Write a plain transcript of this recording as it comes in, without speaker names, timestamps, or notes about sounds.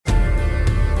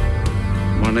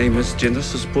My name is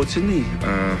Genesis Portini.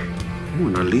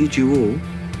 And I lead you all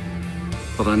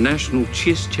for the National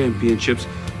Chess Championships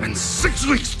in 6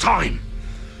 weeks' time.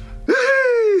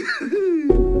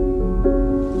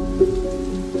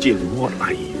 Jim, what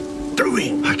are you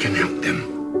doing? I can help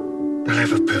them. They'll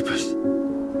have a purpose.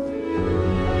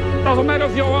 Doesn't matter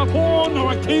if you're a pawn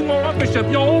or a king or a bishop,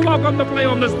 you're all welcome to play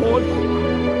on this board.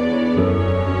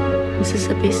 This is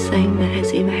the best thing that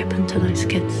has ever happened to those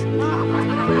kids.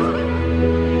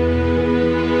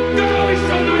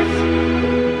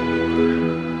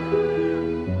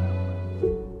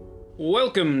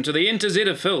 Welcome to the E10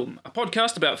 of Film, a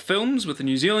podcast about films with a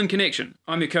New Zealand connection.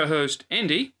 I'm your co-host,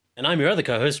 Andy. And I'm your other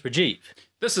co-host, Rajeev.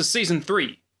 This is Season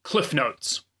 3, Cliff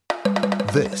Notes.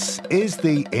 This is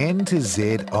the N to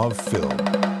Z of Film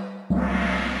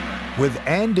with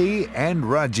Andy and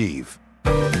Rajeev.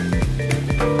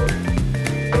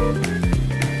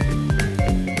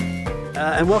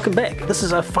 And welcome back. This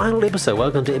is our final episode.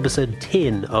 Welcome to episode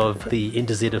 10 of the N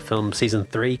to Z of Film Season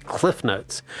 3, Cliff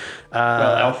Notes.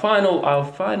 Our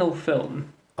final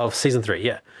film of Season 3,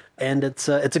 yeah. And it's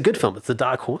a good film. It's The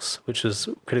Dark Horse, which is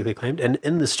critically acclaimed. And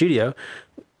in the studio,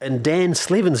 in Dan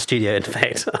Slevin's studio, in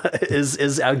fact,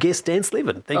 is our guest, Dan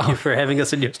Slevin. Thank you for having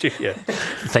us in your studio.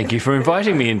 Thank you for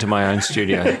inviting me into my own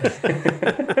studio.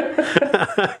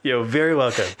 You're very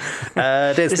welcome.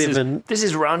 Dan Slevin. This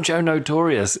is Rancho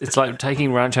Notorious. It's like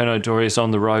taking Rancho Notorious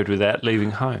on the road without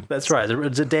leaving home. That's right.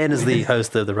 Dan is the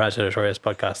host of the Rancho Notorious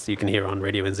podcast you can hear on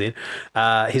Radio NZ.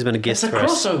 He's been a guest for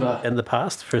us in the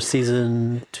past for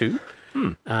Season 2.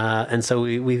 And so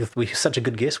we're such a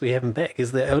good guest, we have him back.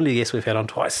 He's the only guest we've had on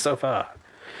twice so far.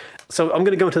 So I'm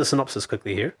going to go into the synopsis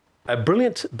quickly here. A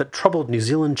brilliant but troubled New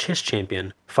Zealand chess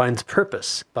champion finds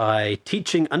purpose by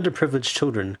teaching underprivileged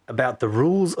children about the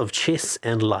rules of chess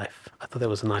and life. I thought that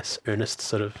was a nice, earnest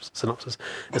sort of synopsis.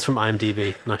 It's from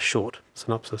IMDb, nice short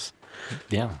synopsis.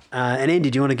 Yeah. And Andy,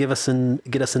 do you want to get us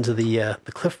into the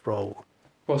cliff roll?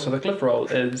 Well, so the cliff roll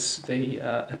is the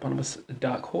eponymous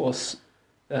Dark Horse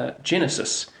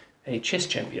Genesis, a chess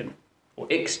champion, or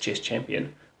ex-chess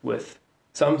champion, with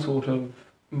some sort of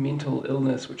mental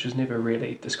illness, which is never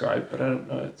really described, but I don't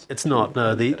know. It's not,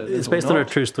 no. It's based on a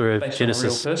true story of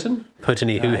Genesis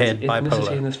Potini, who had bipolar.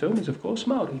 Ethnicity in this film is, of course,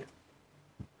 Māori.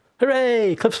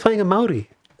 Hooray! Cliff's playing a Māori.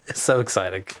 It's so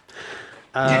exciting.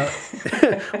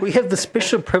 We have the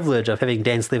special privilege of having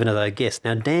Dan Slevin as our guest.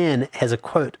 Now, Dan has a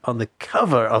quote on the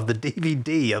cover of the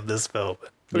DVD of this film,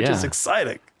 which is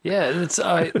exciting. Yeah,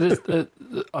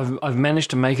 I've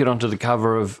managed to make it onto the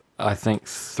cover of, I think,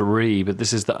 3, but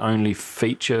this is the only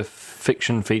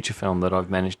fiction feature film that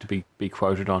I've managed to be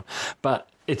quoted on. But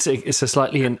it's a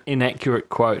slightly inaccurate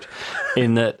quote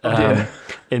in that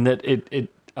it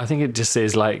I think it just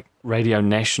says like Radio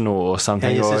National or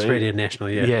something. Yeah, it says Radio National.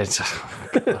 Yeah. Yeah,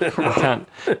 I can't.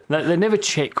 They never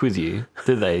check with you,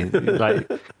 do they?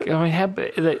 Like, I mean,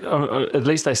 at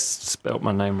least they spelt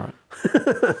my name right.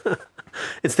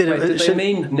 Did they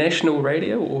mean National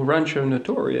Radio or Rancho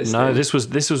Notorious? No, this was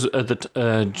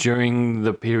during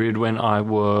the period when I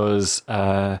was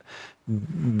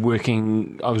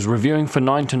working. I was reviewing for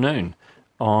 9 to Noon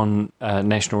on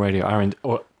National Radio,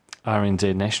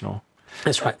 RNZ National.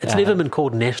 That's right. It's never been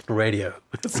called National Radio.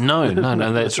 No,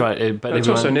 that's right. But it's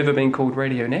also never been called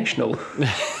Radio National.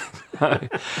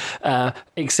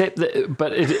 Except that,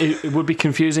 but it would be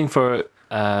confusing for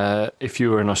if you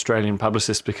were an Australian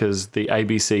publicist, because the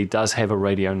ABC does have a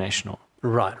Radio National.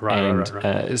 Right.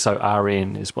 So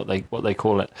RN is what they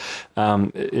call it.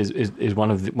 Is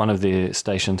one of their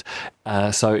stations.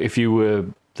 So if you were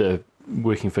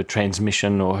working for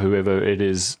Transmission or whoever it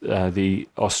is, the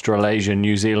Australasia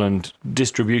New Zealand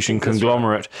distribution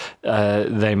conglomerate,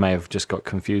 they may have just got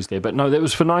confused there. But no, that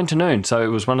was for 9 to Noon. So it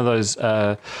was one of those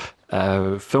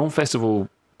film festival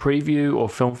preview or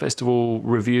film festival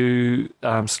review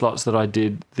slots that I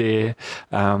did there.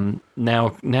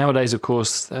 Nowadays, of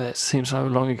course, it seems so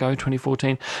long ago,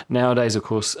 2014. Nowadays, of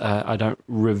course, I don't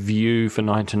review for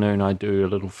 9 to Noon. I do a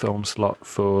little film slot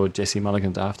for Jesse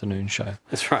Mulligan's afternoon show.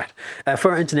 That's right.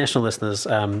 For our international listeners,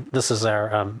 this is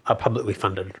our publicly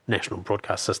funded national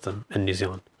broadcast system in New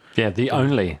Zealand. Yeah, our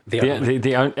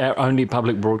only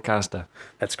public broadcaster.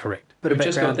 That's correct. But we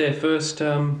just got their first,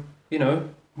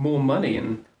 more money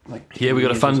and. Yeah, we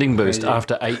got a funding boost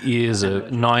after 9 years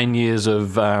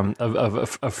of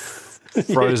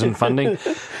frozen funding.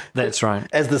 That's right.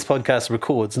 As this podcast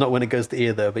records, not when it goes to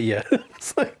air though, but yeah,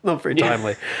 it's not very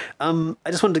timely. I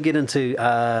just wanted to get into.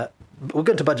 We'll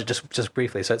go into budget just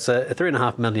briefly. So it's a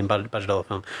 $3.5 million budget dollar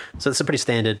film. So it's a pretty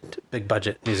standard big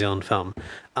budget New Zealand film.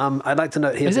 I'd like to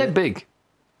note here. Is that big?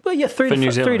 Well, yeah, For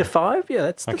New 3 to 5. Yeah,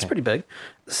 that's Okay. pretty big.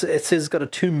 So it says it's got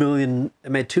it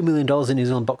made $2 million in New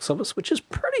Zealand box office, which is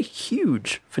pretty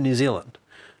huge for New Zealand,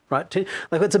 right?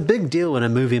 Like, it's a big deal when a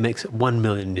movie makes 1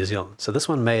 million in New Zealand. So this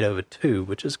one made over 2,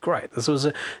 which is great.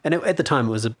 At the time,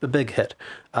 it was a big hit.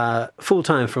 Full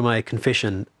time for my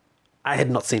confession, I had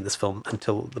not seen this film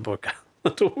until the broadcast.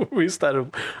 I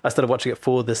started watching it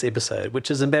for this episode,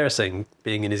 which is embarrassing.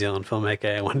 Being a New Zealand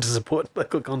filmmaker, I wanted to support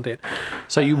local content.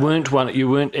 So you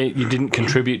didn't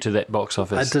contribute to that box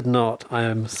office. I did not. I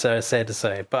am so sad to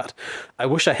say, but I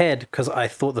wish I had, because I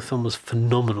thought the film was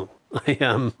phenomenal.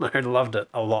 I loved it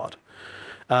a lot.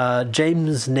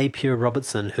 James Napier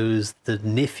Robertson, who's the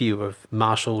nephew of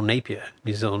Marshall Napier,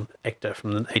 New Zealand actor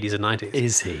from the 80s and 90s.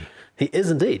 Is he? He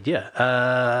is indeed,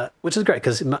 yeah. Which is great,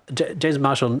 because James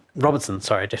Napier Robertson,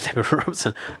 started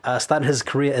his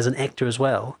career as an actor as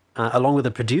well, along with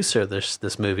the producer of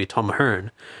this movie, Tom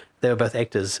Hearn. They were both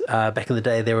actors. Back in the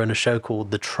day, they were in a show called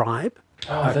The Tribe.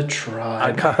 Oh, The Tribe.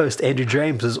 Our co-host Andrew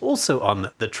James was also on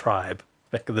The Tribe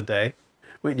back in the day.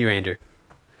 Weren't you, Andrew?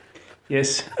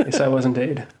 Yes, I was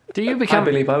indeed. I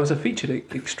believe I was a featured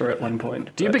extra at one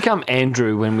point. Do you become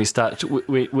Andrew when we start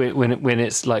when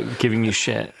it's like giving you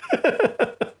shit?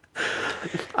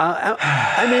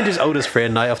 I'm Andrew's oldest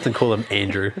friend. I often call him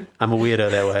Andrew. I'm a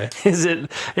weirdo that way. Is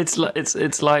it? It's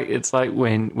like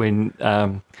when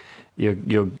your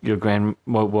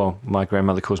my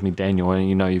grandmother calls me Daniel, and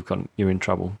you're in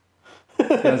trouble.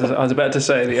 Yeah, I was about to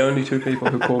say the only two people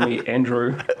who call me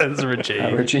Andrew is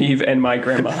Rajeev and my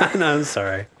grandma. No, I'm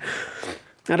sorry.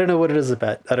 I don't know what it is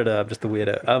about. I don't know. I'm just a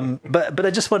weirdo. But I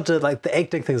just want to, like, the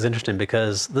acting thing is interesting,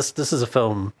 because this is a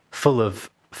film full of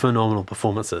phenomenal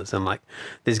performances, and like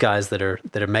these guys that are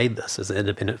made this as an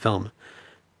independent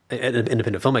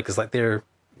filmmakers, like they're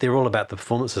all about the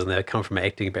performances, and they come from an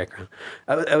acting background.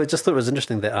 I just thought it was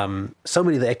interesting that so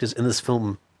many of the actors in this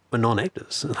film were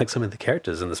non-actors, like some of the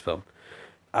characters in this film.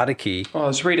 Araki. Oh, I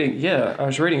was reading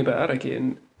about Araki,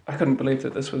 and I couldn't believe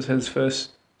that this was his first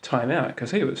time out,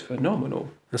 because he was phenomenal.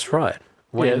 That's right.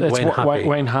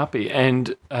 Wayne Harpy.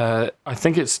 And I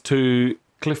think it's to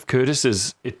Cliff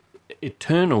Curtis's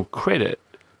eternal credit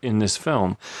in this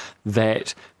film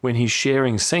that when he's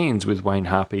sharing scenes with Wayne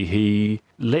Harpy, he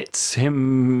lets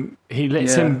him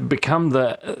become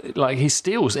he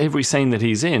steals every scene that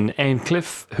he's in, and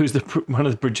Cliff, who's one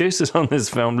of the producers on this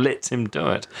film, lets him do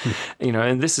it.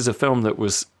 And this is a film that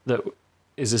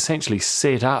is essentially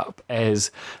set up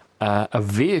as a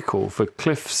vehicle for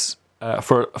Cliff's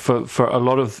for a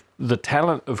lot of the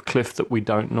talent of Cliff that we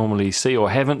don't normally see or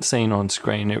haven't seen on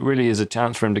screen. It really is a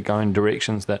chance for him to go in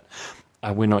directions that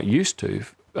we're not used to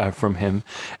from him,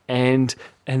 and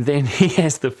then he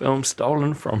has the film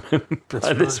stolen from him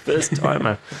by this first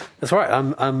timer. That's right.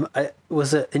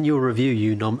 Was it in your review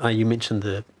you mentioned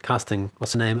the casting?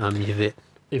 What's her name?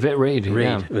 Yvette Reed.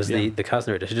 Was the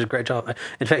casting director. She did a great job.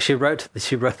 In fact, she wrote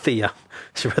the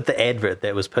advert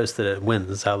that was posted at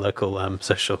WINS, our local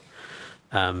social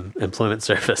employment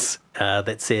service,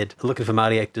 that said, "Looking for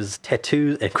Māori actors,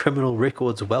 tattoos and criminal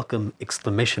records welcome!" !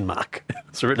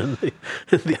 It's written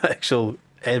in the actual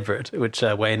advert, which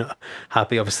Wayne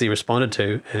Harpy obviously responded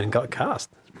to and got cast.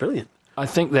 It's brilliant. I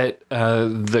think that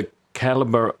the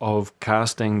caliber of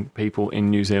casting people in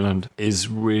New Zealand is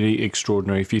really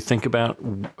extraordinary. If you think about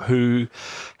who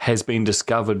has been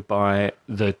discovered by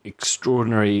the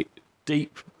extraordinary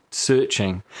deep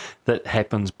searching that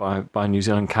happens by New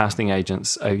Zealand casting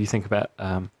agents, you think about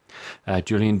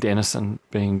Julian Dennison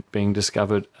being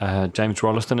discovered, James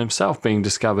Rolleston himself being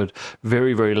discovered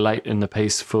very, very late in the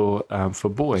piece for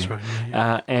Boy. That's right,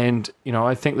 yeah. And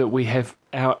I think that we have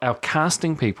our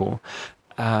casting people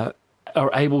are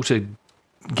able to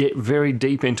get very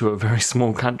deep into a very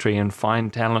small country and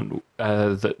find talent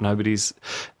that nobody's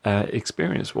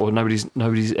experienced or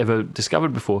nobody's ever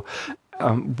discovered before.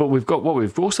 But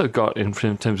we've also got in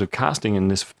terms of casting in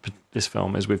this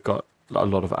film is we've got a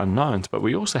lot of unknowns, but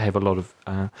we also have a lot of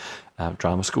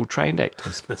drama school trained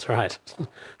actors. That's right.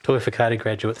 Toi Whakaari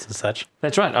graduates and such.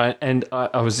 That's right.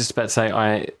 I was just about to say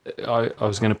I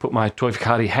was going to put my Toi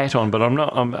Whakaari hat on, but I'm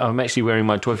not. I'm actually wearing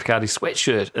my Toi Whakaari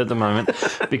sweatshirt at the moment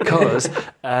because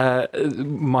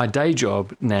my day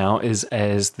job now is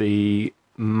as the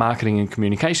marketing and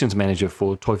communications manager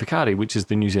for Toi Whakaari, which is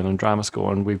the New Zealand Drama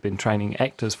School, and we've been training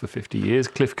actors for 50 years.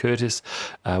 Cliff Curtis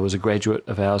was a graduate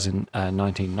of ours in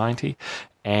 1990,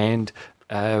 and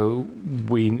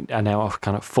we are now a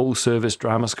kind of full service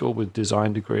drama school with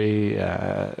design degree,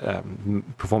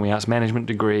 performing arts management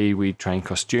degree. We train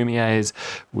costumiers.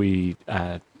 We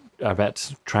are about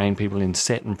to train people in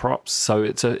set and props. So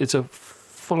it's a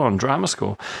full-on drama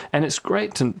school, and it's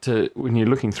great to when you're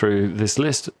looking through this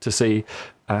list to see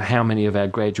how many of our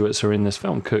graduates are in this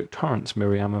film. Kirk Torrance,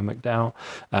 Miriama McDowell,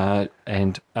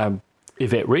 and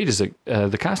Yvette Reed is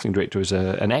the casting director, is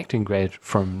an acting grad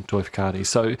from Toi Whakaari.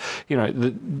 So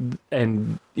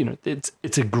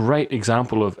it's a great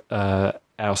example of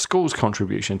our school's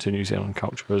contribution to New Zealand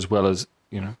culture, as well as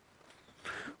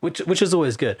which is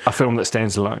always good. A film that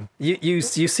stands alone. You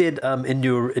said in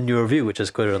your review, which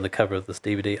is quoted on the cover of this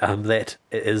DVD, that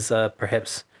it is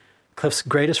perhaps Cliff's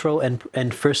greatest role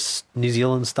and first New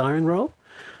Zealand starring role.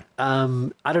 I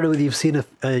don't know whether you've seen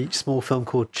a small film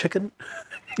called Chicken.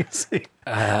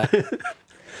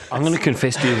 I'm going to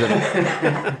confess to you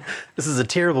that this is a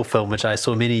terrible film which I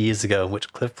saw many years ago, in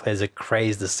which Cliff plays a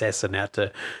crazed assassin out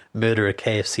to murder a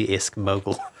KFC-esque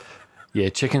mogul. Yeah,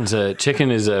 Chicken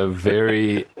is a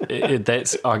very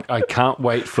I can't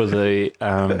wait for the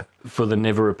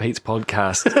Never Repeats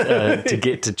podcast to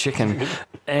get to Chicken,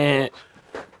 and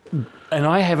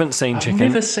I haven't seen Chicken. I've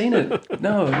never seen it.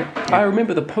 No, I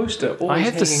remember the poster always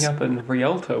hanging up in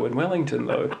Rialto in Wellington,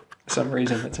 though. For some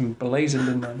reason, it's emblazoned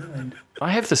in my mind.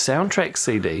 I have the soundtrack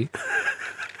CD.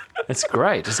 It's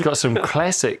great. It's got some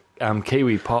classic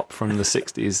Kiwi pop from the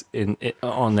 60s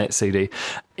on that CD.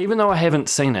 Even though I haven't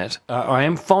seen it, I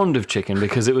am fond of Chicken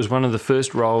because it was one of the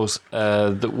first roles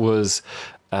that was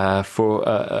for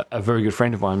a very good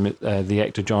friend of mine, the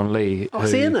actor John Lee. Oh,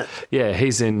 is he in it? Yeah,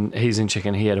 he's in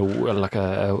Chicken. He had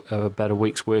about a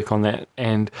week's work on that,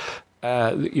 and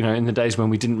in the days when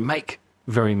we didn't make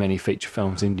very many feature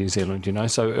films in New Zealand,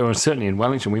 so or certainly in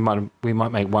Wellington we might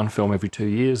make one film every 2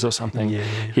 years or something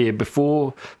here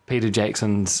before Peter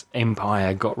Jackson's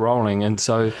empire got rolling, and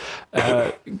so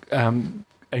and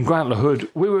Grant LaHood,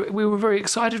 we were very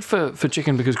excited for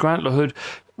Chicken because Grant LaHood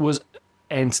was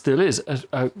and still is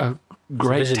a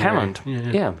great talent.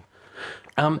 Yeah.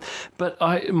 But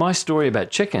my story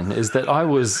about Chicken is that I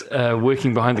was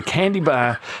working behind the candy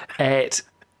bar at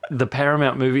the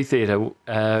Paramount Movie Theatre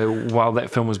while that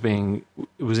film was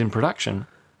in production,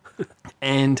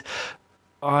 and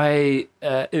it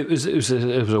was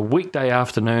a weekday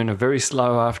afternoon, a very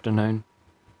slow afternoon,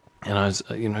 and I was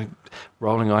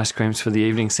rolling ice creams for the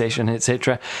evening session,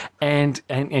 etc. And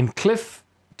Cliff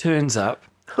turns up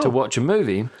to watch a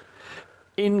movie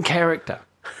in character.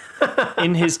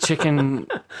 In his chicken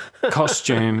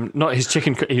costume, not his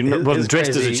chicken, he wasn't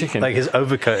dressed as a chicken. Like his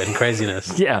overcoat and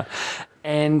craziness. Yeah.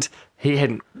 And he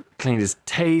hadn't cleaned his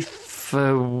teeth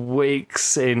for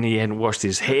weeks and he hadn't washed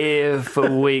his hair for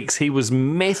weeks. He was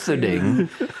methoding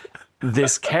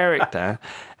this character.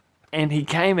 And he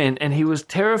came in and he was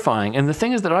terrifying. And the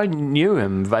thing is that I knew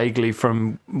him vaguely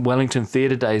from Wellington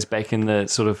Theatre days back in the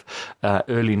sort of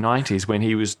early 90s when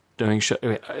he was doing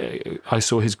I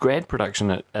saw his grad production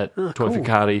at Toi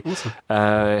Whakaari.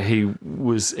 Awesome. He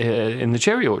was in the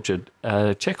Cherry Orchard,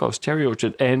 Chekhov's Cherry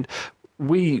Orchard. And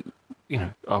we,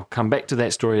 I'll come back to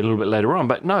that story a little bit later on.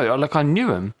 But no, I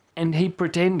knew him and he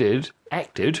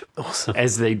acted, awesome,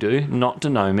 as they do, not to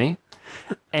know me.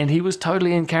 And he was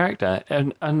totally in character,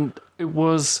 and it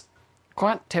was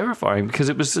quite terrifying because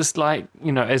it was just like,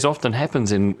 as often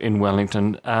happens in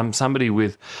Wellington, somebody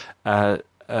with kind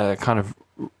of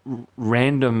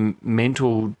random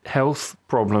mental health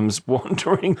problems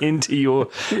wandering into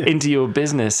your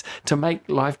business to make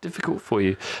life difficult for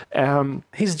you.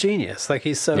 He's genius. Like,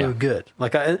 he's so good.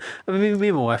 Like, me and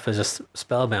my wife are just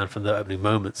spellbound from the opening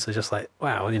moments. So just like,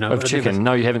 wow, Of Chicken.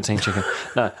 No, you haven't seen Chicken.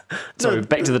 No. So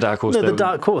back to the Dark Horse. No, the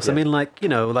Dark Horse. Yeah. I mean,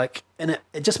 and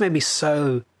it just made me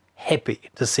so happy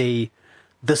to see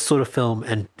this sort of film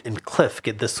and Cliff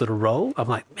get this sort of role. I'm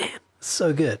like, man, it's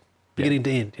so good. Beginning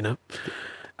to end,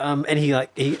 And he a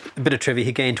bit of trivia,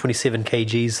 he gained 27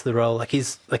 kgs for the role.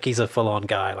 He's a full on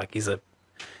guy. He's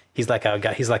like our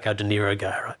guy. He's like our De Niro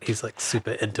guy, right? He's like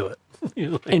super into it.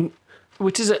 And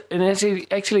which is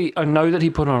actually I know that he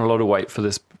put on a lot of weight for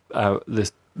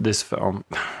this film.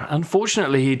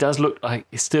 Unfortunately, he does look like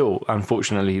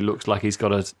he looks like he's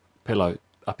got a pillow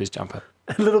up his jumper.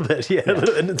 A little bit, yeah.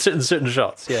 In certain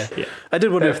shots, yeah. I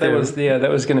did wonder if that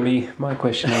was going to be my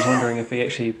question. I was wondering if he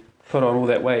actually put on all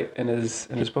that weight in his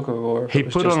book, or he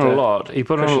put on a lot. He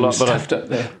put on a lot,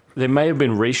 but there may have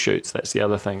been reshoots. That's the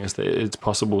other thing, is that it's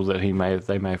possible that they may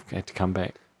have had to come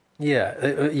back. Yeah.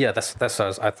 That's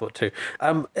what I thought too.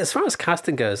 As far as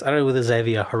casting goes, I don't know whether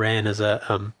Xavier Horan is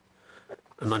I'm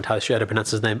not entirely sure how to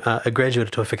pronounce his name, a graduate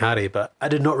of Toi Whakaari, but I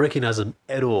did not recognise him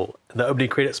at all. And the opening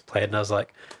credits played, and I was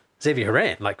like, Xavier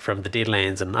Horan, from the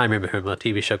Deadlands, and I remember him on a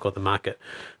TV show called The Market,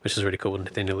 which is really cool with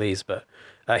Nathaniel Lees, but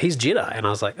he's Jedi, and I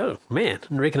was like, oh man, I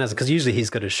didn't recognise him, because usually he's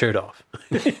got his shirt off.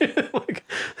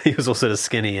 He was all sort of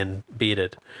skinny and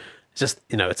bearded. just,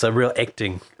 it's a real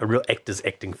actor's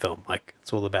acting film. Like,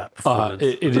 it's all about performance.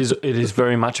 It is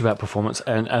very much about performance,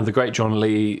 and the great John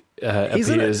Lee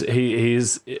appears. He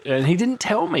is, and he didn't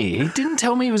tell me. He didn't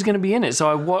tell me he was going to be in it. So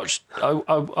I watched.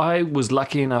 I was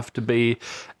lucky enough to be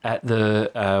at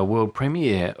the world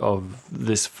premiere of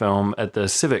this film at the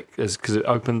Civic, because it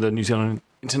opened the New Zealand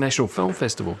International Film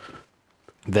Festival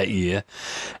that year,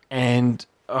 and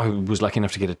I was lucky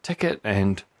enough to get a ticket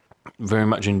and very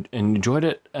much enjoyed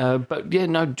it. But yeah,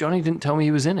 no, Johnny didn't tell me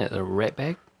he was in it. A rat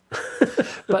bag.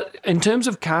 But in terms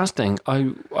of casting,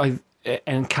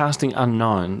 and casting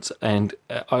unknowns, and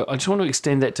I just want to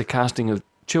extend that to casting of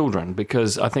children,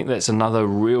 because I think that's another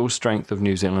real strength of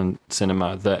New Zealand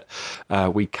cinema, that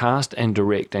we cast and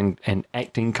direct and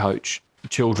acting coach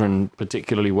children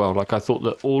particularly well. Like, I thought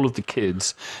that all of the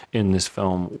kids in this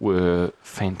film were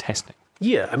fantastic.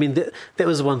 Yeah, I mean, that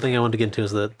was one thing I wanted to get into,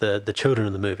 is the children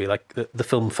in the movie. Like, the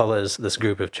film follows this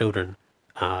group of children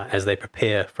as they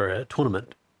prepare for a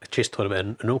chess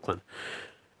tournament in Auckland.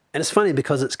 And it's funny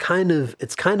because it's kind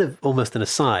of almost an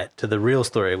aside to the real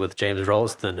story with James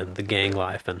Rollston and the gang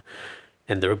life and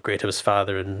the regret of his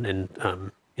father and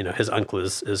his uncle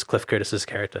is Cliff Curtis's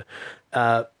character.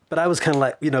 But I was kind of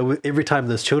like, every time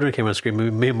those children came on screen,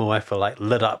 me and my wife were like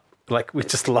lit up. Like, we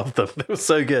just loved them. They were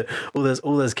so good. All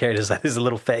those characters. Like, there's a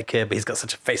little fat kid, but he's got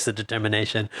such a face of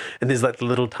determination. And there's like the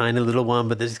little tiny little one,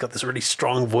 but he's got this really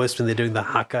strong voice when they're doing the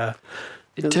haka.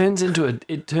 It turns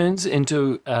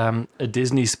into a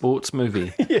Disney sports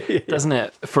movie, doesn't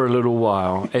it? For a little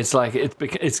while, it's like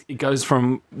it goes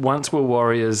from Once Were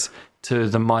Warriors to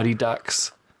the Mighty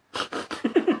Ducks,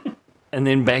 and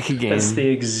then back again. That's the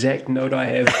exact note I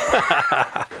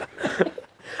have.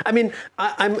 I mean,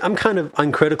 I'm kind of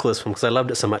uncritical of this film because I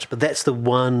loved it so much, but that's the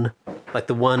one,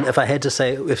 if I had to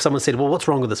say, if someone said, well, what's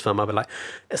wrong with this film? I'd be like,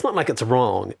 it's not like it's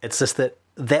wrong. It's just that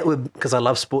would, because I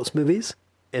love sports movies.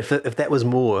 If that was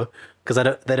more, because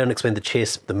they don't explain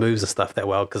the moves and stuff that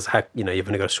well, because you've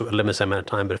only got a limited amount of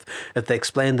time. But if they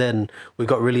explained that and we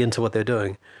got really into what they're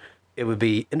doing, it would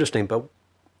be interesting. But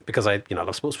because I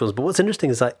love sports films. But what's interesting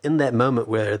is that in that moment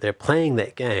where they're playing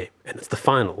that game and it's the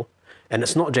final, and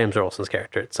it's not James Ralston's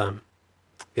character, it's the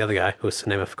other guy whose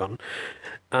name I've forgotten.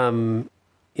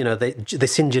 They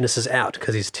send Genesis out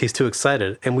because he's too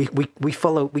excited, and we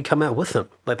come out with him.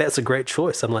 Like, that's a great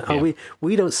choice. I'm like,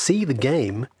 we don't see the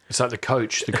game. It's like the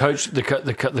coach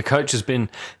has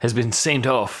been sent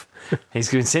off.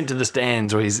 He's been sent to the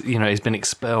stands, or he's been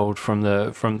expelled from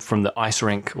the ice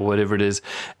rink or whatever it is.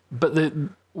 But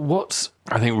what's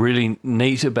I think really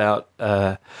neat about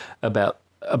that,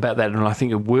 and I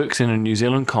think it works in a New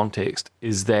Zealand context,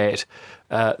 is that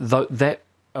that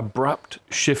abrupt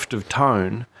shift of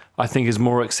tone, I think, is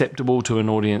more acceptable to an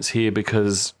audience here,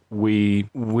 because we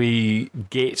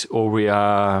get, or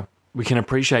we can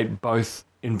appreciate both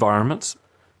environments.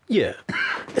 Yeah.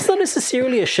 It's not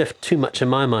necessarily a shift too much in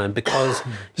my mind, because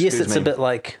yes, it's a bit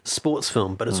like sports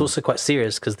film, but it's also quite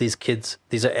serious, because these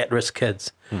are at-risk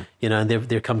kids, and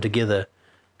they've come together.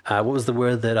 What was the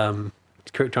word that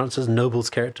Kirk Johnson's Noble's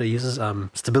character uses?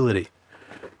 Stability.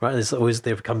 Right?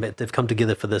 They've come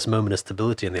together for this moment of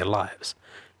stability in their lives.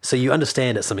 So you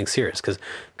understand it's something serious,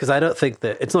 because I don't think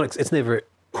that it's never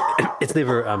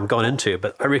gone into,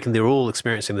 but I reckon they're all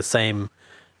experiencing the same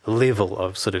level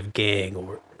of sort of gang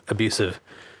or abusive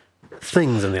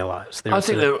things in their lives. I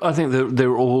think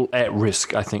they're all at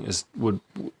risk. I think would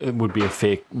be a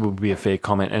fair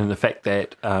comment, and the fact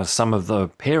that some of the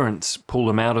parents pull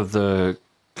them out of the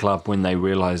club when they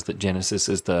realise that Genesis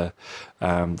is the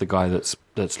guy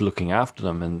that's looking after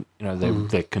them, and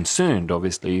they're concerned,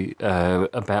 obviously,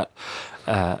 about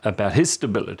his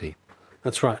stability.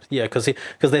 That's right. Yeah, because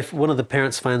one of the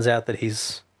parents finds out that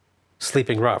he's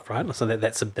sleeping rough, right? So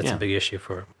that's a big issue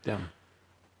for him. Yeah.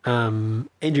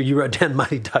 Andrew, you wrote down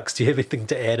Mighty Ducks. Do you have anything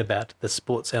to add about the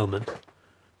sports element?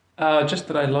 Just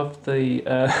that I loved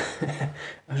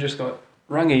I've just got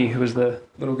Rangi, who was the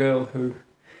little girl who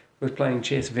was playing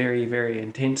chess very, very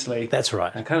intensely. That's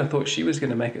right. I kind of thought she was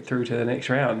going to make it through to the next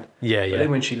round. Yeah. But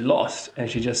then when she lost and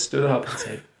she just stood up and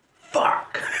said,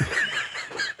 fuck,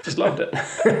 just loved it.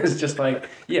 It's just like,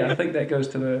 I think that goes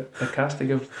to the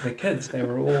casting of the kids. They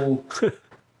were all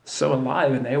so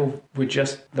alive, and they all were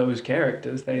just those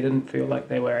characters. They didn't feel like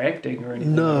they were acting or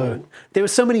anything. No. There were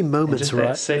so many moments,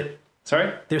 right?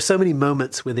 Sorry? There are so many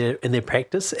moments where they're in their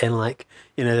practice and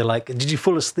they're like, did you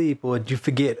fall asleep or did you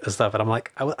forget or stuff? And I'm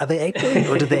like, are they acting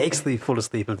or did they actually fall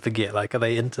asleep and forget? Like, are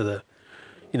they into the,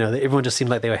 everyone just seemed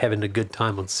like they were having a good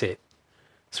time on set,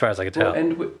 as far as I could tell.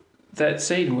 And that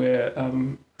scene where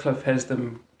Cliff has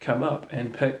them come up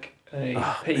and pick a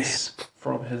piece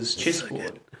from his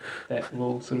chessboard. that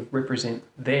will sort of represent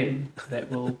them, that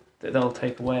they'll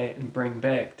take away and bring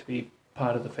back to be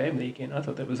part of the family again. I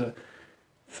thought that was a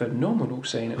phenomenal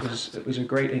scene. It was a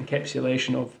great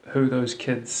encapsulation of who those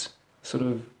kids sort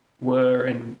of were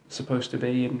and supposed to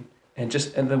be, and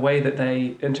the way that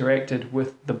they interacted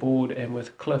with the board and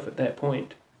with Cliff at that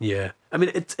point. Yeah, I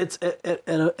mean,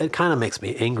 it kind of makes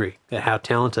me angry at how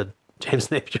talented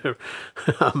James Napier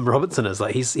Robertson is.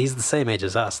 Like he's the same age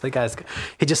as us.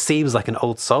 He just seems like an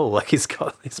old soul. Like he's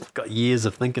got years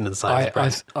of thinking inside his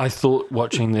brain. I thought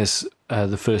watching this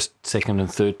the first, second,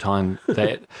 and third time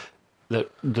that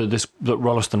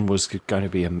Rolliston was going to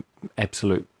be an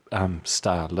absolute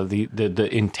star. The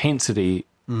intensity,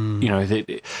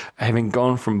 that having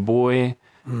gone from Boy,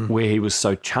 where he was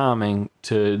so charming,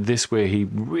 to this where he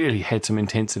really had some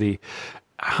intensity,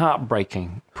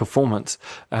 heartbreaking performance.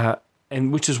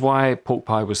 And which is why Pork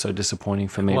Pie was so disappointing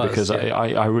for me, because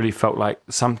I really felt like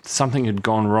something had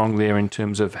gone wrong there in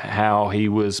terms of how he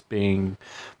was being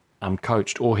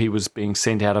coached, or he was being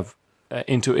sent out of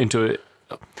into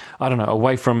I don't know,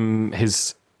 away from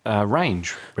his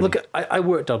range. Really. Look, I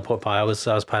worked on Pork Pie. I was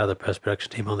part of the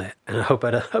post-production team on that, and I hope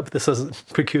this doesn't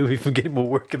preclude me from getting more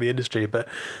work in the industry. But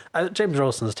James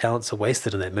Rolston's talents are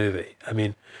wasted in that movie. I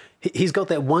mean, he's got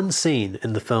that one scene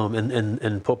in the film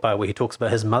in Pork Pie where he talks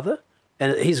about his mother.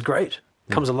 And he's great,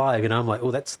 comes alive, I'm like, oh,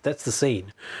 that's the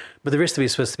scene. But the rest of it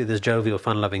is supposed to be this jovial,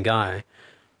 fun-loving guy,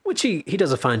 which he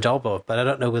does a fine job of, but I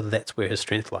don't know whether that's where his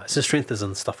strength lies. His strength is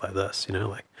in stuff like this,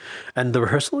 And the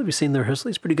rehearsal, have you seen the rehearsal?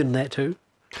 He's pretty good in that too.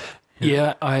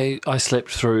 Yeah, I slept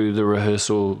through the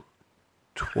rehearsal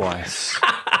twice.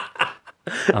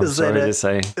 I'm sorry to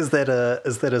say. Is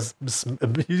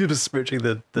that you just smirching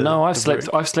the No, I've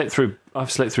the slept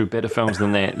through better films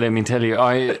than that. Let me tell you.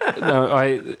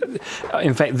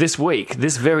 In fact,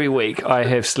 this very week, I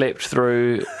have slept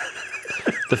through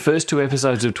the first 2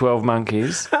 episodes of 12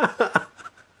 Monkeys.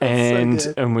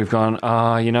 And we've gone,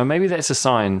 maybe that's a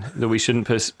sign that we shouldn't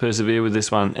persevere with this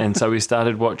one. And so we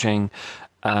started watching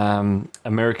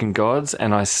American Gods,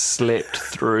 and I slept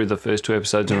through the first 2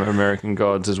 episodes of American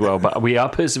Gods as well. But we are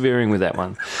persevering with that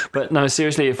one. But no,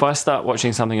 seriously, if I start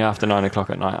watching something after 9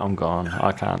 o'clock at night, I'm gone.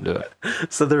 I can't do it.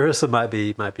 So the rehearsal might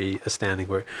be astounding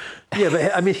work. Yeah,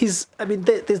 but I mean,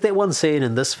 there's that one scene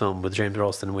in this film with James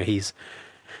Rolston where he's.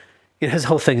 His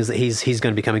whole thing is that he's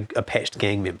going to become a patched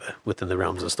gang member within the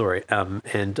realms of the story, and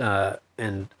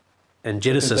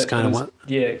Genesis kind of wants...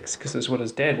 Yeah, because it's what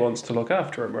his dad wants to look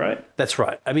after him, right? That's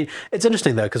right. I mean, it's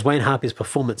interesting, though, because Wayne Harpy's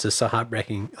performance is so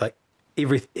heartbreaking. Like,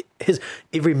 every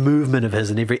movement of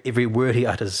his and every word he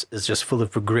utters is just full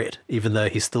of regret, even though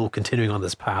he's still continuing on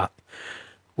this path,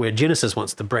 where Genesis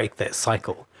wants to break that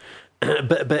cycle.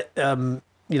 But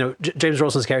James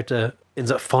Rolston's character ends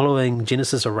up following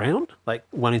Genesis around, like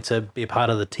wanting to be a part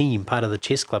of the team, part of the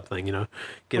chess club thing,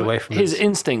 get away from his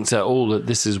instincts are all that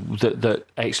this is that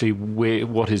actually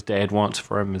what his dad wants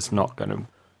for him is not good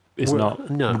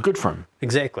for him.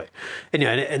 Exactly.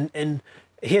 And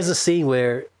he has a scene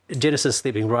where Genesis is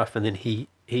sleeping rough, and then he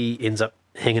ends up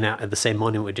hanging out at the same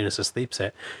monument where Genesis sleeps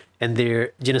at, and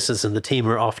Genesis and the team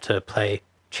are off to play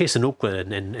chess in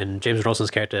Auckland, and James Rolston's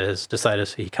character has decided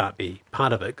he can't be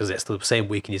part of it because that's the same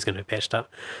weekend he's going to be patched up.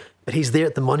 But he's there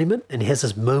at the monument, and he has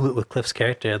this moment with Cliff's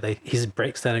character. He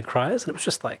breaks down and cries, and it was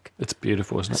just like... It's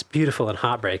beautiful, isn't it? It's beautiful and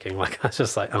heartbreaking. Like, I was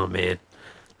just like, oh man,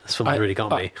 this film really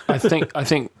got me. I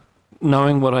think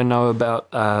knowing what I know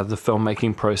about the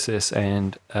filmmaking process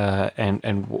and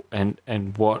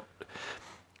what...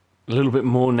 A little bit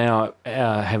more now,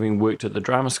 having worked at the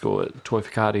drama school at Toi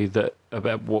Whakaari,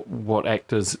 about what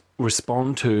actors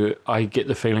respond to, I get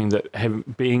the feeling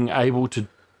that being able to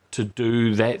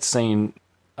do that scene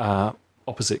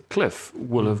opposite Cliff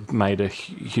will have made a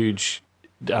huge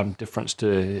difference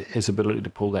to his ability to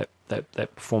pull that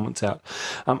performance out.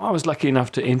 I was lucky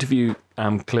enough to interview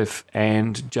Cliff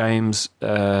and James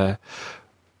while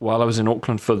I was in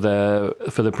Auckland for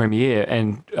the premiere,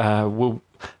 and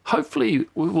hopefully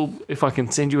we will, if I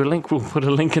can send you a link, we'll put a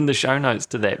link in the show notes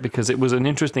to that, because it was an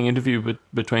interesting interview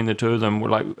between the two of them.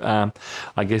 Like, I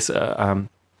guess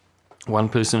one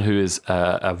person who is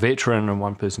a veteran and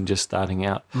one person just starting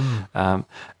out.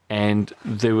 And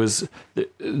there was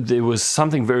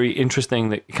something very interesting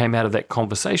that came out of that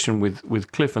conversation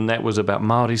with Cliff, and that was about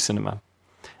Māori cinema,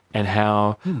 and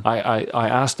how I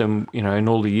asked him, in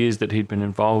all the years that he'd been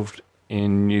involved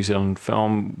in New Zealand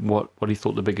film, what he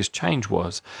thought the biggest change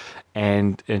was,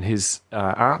 and his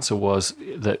answer was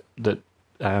that the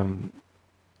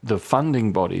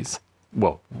funding bodies,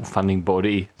 funding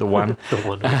body, the one,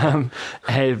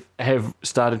 have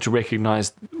started to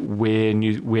recognise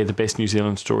where the best New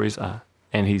Zealand stories are,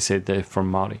 and he said they're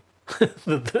from Māori.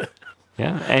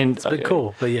 Yeah, and it's a big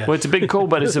call, but yeah. Well, it's a big call,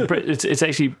 but it's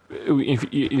actually, if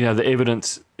the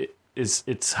evidence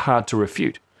it's hard to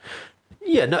refute.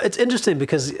 Yeah, no, it's interesting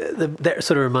because that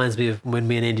sort of reminds me of when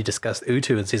me and Andy discussed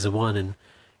U2 in season 1, and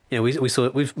we saw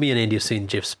it. Me and Andy have seen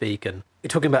Jeff speak, and we're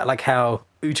talking about like how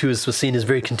U2 was seen as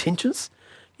very contentious.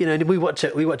 And we watch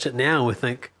it now, and we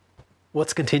think,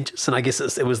 what's contentious? And I guess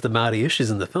it was the Māori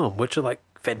issues in the film, which are like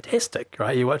fantastic,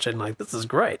 right? You watch it and like, this is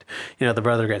great. The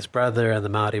brother against brother and the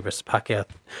Māori versus Pākehā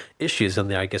issues in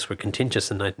there, I guess, were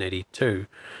contentious in 1982.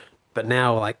 But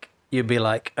now, like, you'd be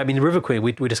like, I mean, River Queen,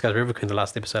 we discussed River Queen in the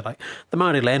last episode, like the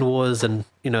Māori land wars and,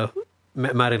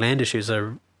 Māori land issues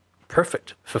are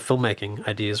perfect for filmmaking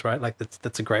ideas, right? Like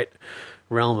that's a great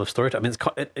realm of storytelling.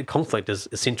 I mean, conflict is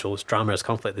essential. It's drama is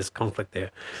conflict. There's conflict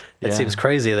there. It seems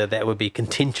crazy that would be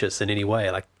contentious in any way.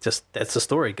 Like, just that's the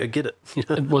story. Go get it.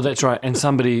 Well, that's right. And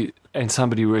somebody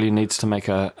really needs to make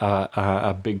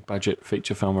a big budget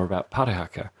feature film about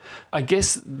Parihaka. I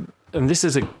guess, and this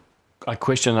is a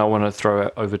question I want to throw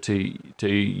over to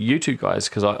you two guys,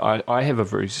 because I have a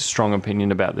very strong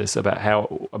opinion about this,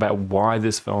 about why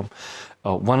this film.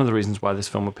 One of the reasons why this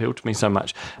film appealed to me so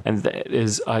much, and that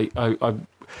is, I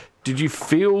did you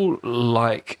feel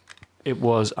like it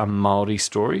was a Māori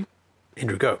story?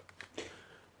 Andrew, go.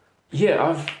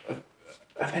 Yeah,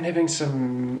 I've been having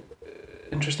some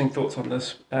interesting thoughts on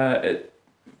this.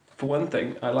 For one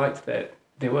thing, I liked that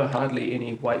there were hardly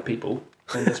any white people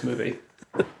in this movie.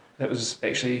 That was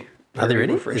actually very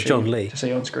refreshing John Lee to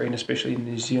see on screen, especially in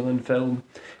New Zealand film,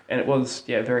 and it was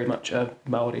very much a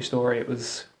Māori story. It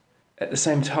was. At the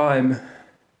same time,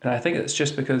 and I think it's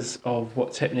just because of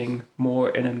what's happening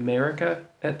more in America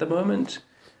at the moment,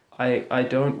 I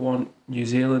don't want New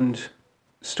Zealand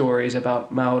stories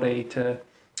about Māori to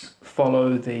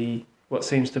follow what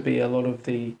seems to be a lot of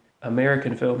the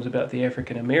American films about the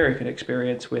African American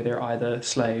experience, where they're either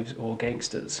slaves or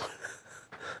gangsters.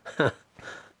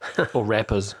 Or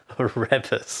rappers. If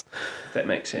that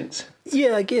makes sense.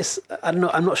 Yeah, I guess. I don't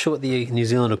know. I'm not sure what the New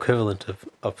Zealand equivalent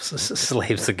of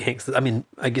slaves or gangsters. I mean,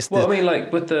 I guess. Well, I mean,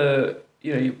 like with the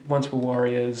you once were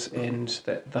warriors and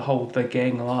the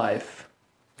gang life.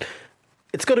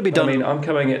 It's got to be done. I mean, I'm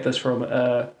coming at this from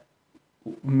a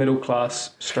middle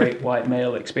class straight white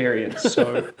male experience,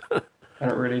 so I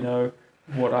don't really know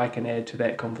what I can add to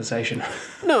that conversation.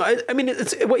 No, I mean,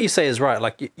 it's what you say is right.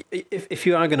 Like, if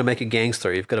you are going to make a gang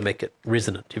story, you've got to make it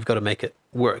resonant. You've got to make it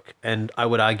work. And I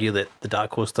would argue that the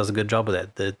Dark Horse does a good job of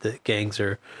that. The gangs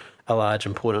are a large,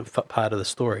 important part of the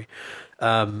story.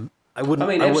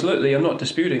 Absolutely. I'm not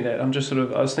disputing that. I'm just I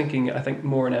was thinking, I think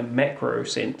more in a macro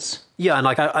sense. Yeah, and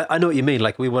like I know what you mean.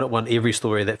 Like, we wouldn't want every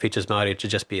story that features Māori to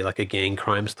just be like a gang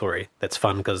crime story that's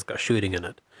fun because it's got shooting in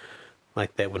it.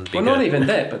 Like, that wouldn't be good. Well, not even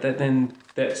that, but then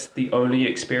that's the only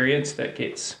experience that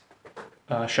gets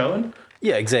shown.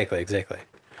 Yeah, exactly.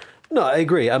 No, I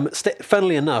agree.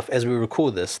 Funnily enough, as we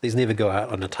record this, these never go out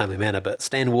on a timely manner, but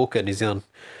Stan Walker, New Zealand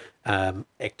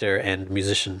actor and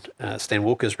musician, Stan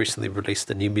Walker's recently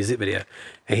released a new music video.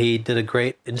 And he did a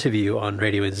great interview on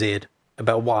Radio NZ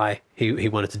about why he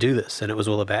wanted to do this, and it was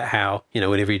all about how,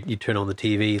 whenever you turn on the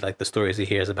TV, like, the stories he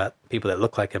hears about people that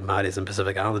look like him, Māoris and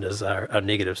Pacific Islanders, are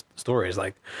negative stories,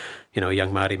 like, a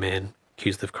young Māori man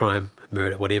accused of crime,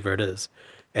 murder, whatever it is.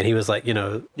 And he was like,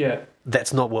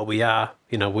 that's not what we are,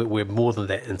 we're more than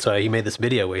that. And so he made this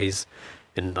video where he's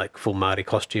in like full Māori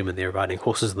costume, and they're riding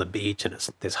horses on the beach, and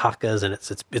there's hakas, and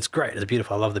it's great. It's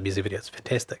beautiful. I love the music video. It's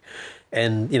fantastic.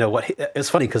 And it's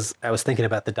funny because I was thinking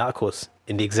about the Dark Horse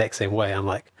in the exact same way. I'm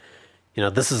like,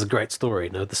 this is a great story.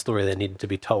 The story that needed to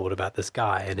be told about this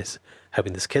guy and is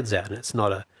helping this kids out, and it's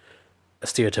not a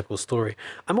stereotypical story.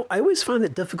 I always find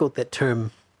it difficult, that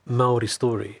term Māori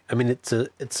story. I mean, it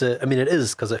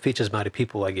is because it features Māori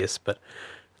people, I guess, but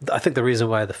I think the reason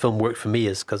why the film worked for me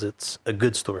is because it's a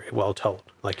good story, well told.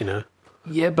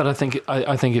 Yeah, but I think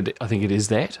it is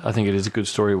that. I think it is a good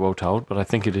story, well told. But I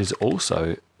think it is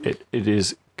also it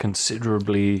is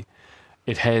considerably.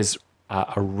 It has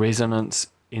a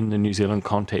resonance in the New Zealand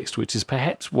context, which is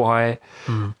perhaps why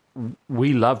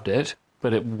we loved it,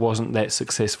 but it wasn't that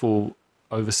successful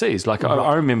overseas. Like,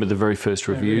 I remember the very first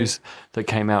reviews that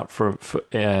came out for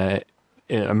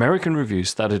American reviews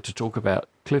started to talk about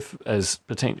Cliff as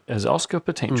Oscar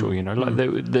potential. Like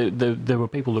there were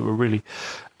people that were really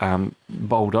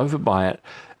bowled over by it,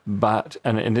 but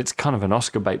and it's kind of an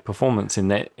Oscar bait performance in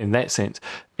that sense.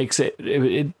 Except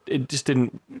it just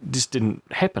didn't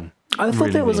happen. I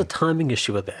thought there was a timing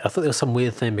issue with that. I thought there was some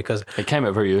weird thing because it came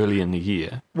out very early in the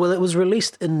year. Well, it was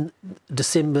released in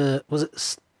December. Was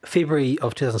it February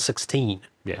of 2016?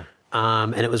 Yeah.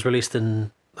 And it was released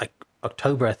in like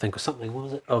October, I think, or something. What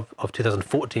was it of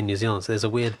 2014 New Zealand? So there's a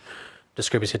weird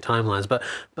discrepancy in timelines. But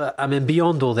I mean,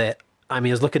 beyond all that, I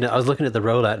mean, I was looking at the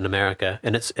rollout in America,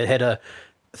 and it had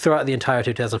throughout the entire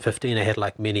 2015, it had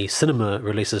like many cinema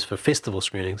releases for festival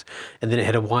screenings, and then it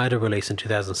had a wider release in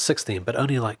 2016, but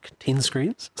only like 10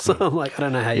 screens. So I'm like, I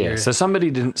don't know how you. Yeah. So somebody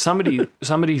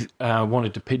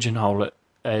wanted to pigeonhole it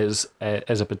as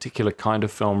a particular kind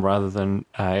of film rather than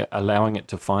allowing it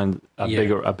to find a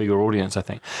bigger audience, I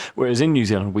think. Whereas in New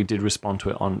Zealand, we did respond to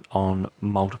it on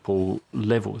multiple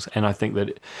levels, and I think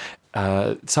that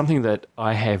something that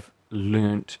I have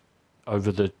learnt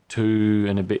over the 2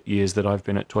 and a bit years that I've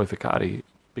been at Toi Whakaari,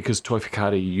 because Toi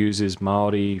Whakaari uses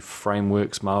Māori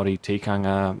frameworks, Māori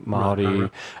tikanga, Māori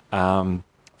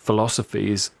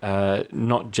philosophies,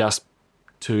 not just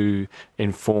to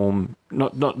inform,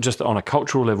 not just on a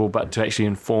cultural level, but to actually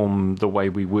inform the way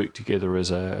we work together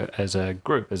as a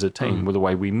group, as a team, with the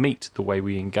way we meet, the way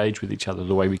we engage with each other,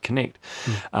 the way we connect.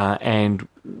 And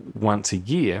once a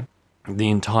year, the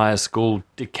entire school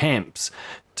decamps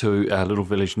to a little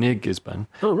village near Gisborne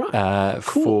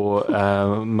for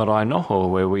Marae Noho,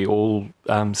 where we all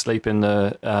sleep in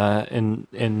the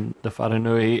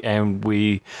wharenui, and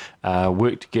we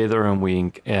work together, and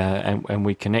we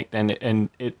connect, and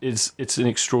it's an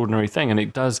extraordinary thing, and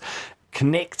it does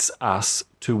connects us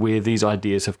to where these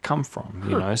ideas have come from.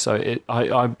 You know, so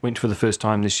I went for the first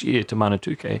time this year to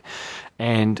Manatuke,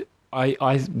 and I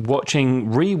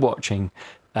rewatching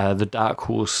the Dark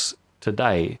Horse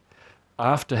today,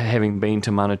 after having been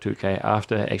to Manatuke,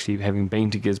 after actually having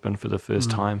been to Gisborne for the first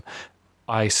time,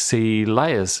 I see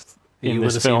layers in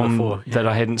this film that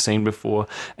I hadn't seen before.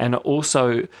 And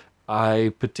also,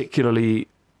 I particularly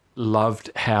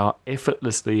loved how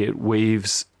effortlessly it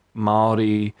weaves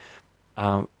Māori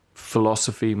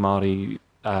philosophy, Māori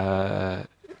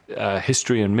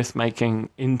history and myth-making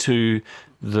into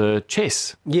the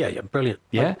chess. Yeah, brilliant.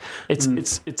 Yeah,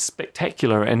 it's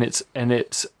spectacular, and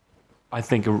it's I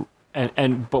think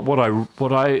but what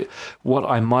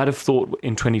I might have thought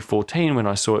in 2014 when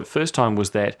I saw it first time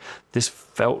was that this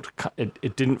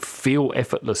it didn't feel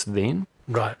effortless then.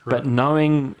 Right. But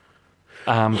knowing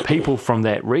people from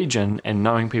that region and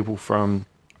knowing people from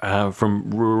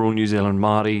rural New Zealand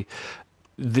Māori,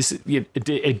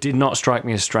 it did not strike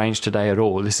me as strange today at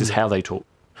all. This is how they talk.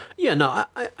 Yeah, no,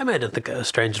 I didn't think it was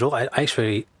strange at all. I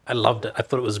loved it. I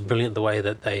thought it was brilliant the way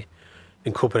that they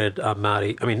incorporated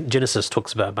Māori. I mean, Genesis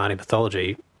talks about Māori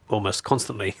mythology almost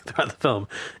constantly throughout the film,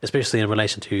 especially in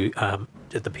relation to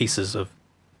the pieces of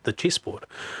the chessboard.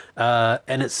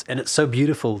 And it's so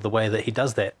beautiful the way that he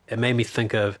does that. It made me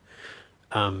think of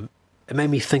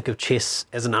chess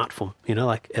as an art form, you know,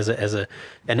 like as a.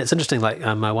 And it's interesting. Like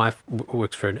my wife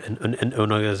works for an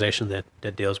organization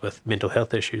that deals with mental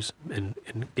health issues and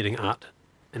getting art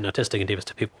and artistic endeavors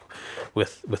to people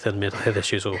within mental health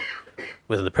issues or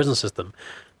within the prison system,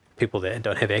 people that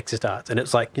don't have access to arts. And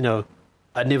it's like, you know,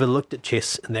 I never looked at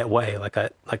chess in that way. Like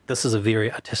this is a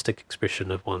very artistic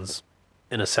expression of one's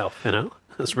inner self, you know.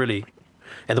 It's really,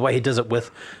 and the way he does it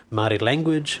with Māori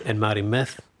language and Māori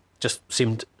myth just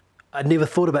seemed. I'd never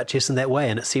thought about chess in that way,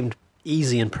 and it seemed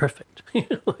easy and perfect.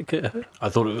 I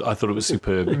thought it was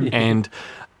superb, and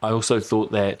I also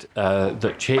thought that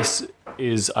that chess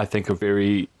is, I think, a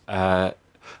very a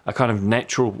kind of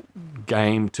natural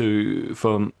game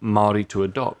for Māori to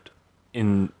adopt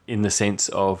in the sense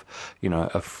of, you know,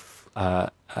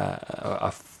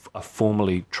 a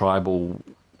formally tribal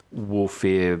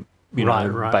warfare, you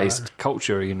know, based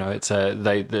culture. You know, it's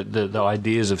the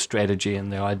ideas of strategy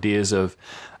and the ideas of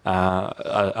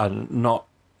are not,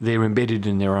 they're embedded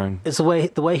in their own. It's the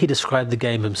way he described the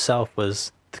game himself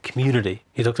was the community.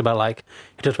 He talked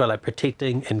about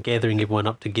protecting and gathering everyone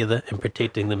up together and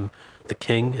protecting them, the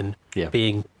king, and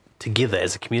being together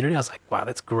as a community. I was like, wow,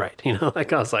 that's great. You know,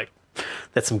 like I was like,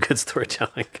 that's some good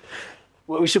storytelling.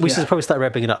 Well, we should probably start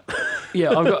wrapping it up. Yeah,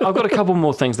 I've got a couple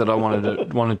more things that I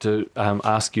wanted to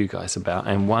ask you guys about,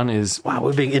 and one is, wow,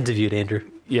 we're being interviewed, Andrew.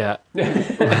 Yeah,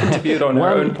 interviewed on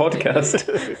our own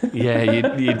podcast.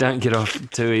 Yeah, you don't get off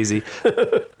too easy.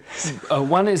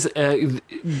 One is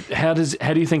how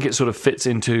do you think it sort of fits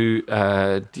into?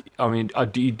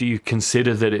 Do you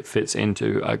consider that it fits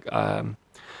into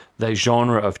the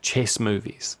genre of chess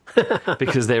movies?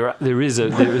 Because there are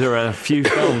a few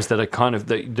films that are kind of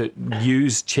that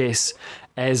use chess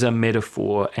as a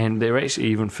metaphor, and there are actually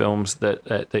even films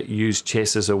that use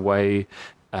chess as a way.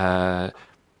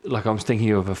 Like I was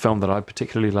thinking of a film that I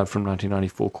particularly loved from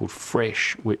 1994 called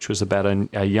Fresh, which was about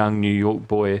a young New York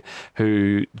boy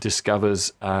who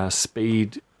discovers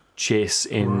speed chess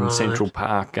in Central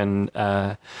Park and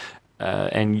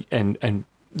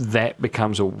that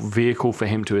becomes a vehicle for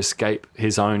him to escape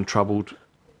his own troubled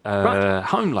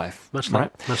home life. Much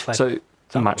like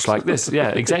Much like this, yeah,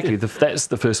 exactly. That's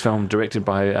the first film directed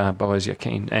by Boaz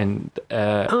Yakin, and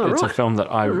it's a film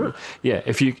that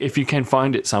if you can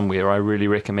find it somewhere, I really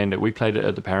recommend it. We played it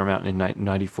at the Paramount in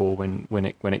 '94 when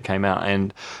it came out,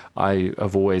 and I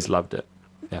have always loved it.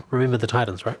 Yeah. Remember the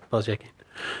Titans, right? Boaz Yakin.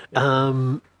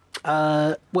 Well,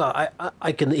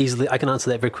 I can answer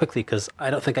that very quickly because I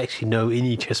don't think I actually know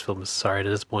any chess films. Sorry, at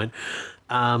this point,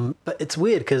 but it's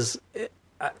weird because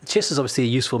chess is obviously a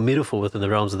useful metaphor within the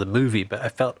realms of the movie, but I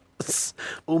felt it's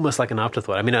almost like an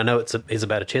afterthought. I mean, I know it's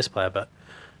about a chess player, but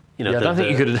you know, I don't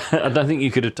think you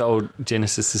could have told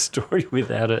Genesis' story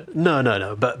without it.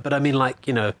 No. But I mean, like,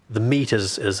 you know, the meat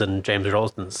is in James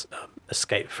Ralston's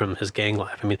escape from his gang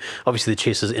life. I mean, obviously the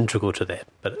chess is integral to that,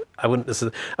 but I wouldn't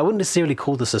necessarily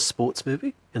call this a sports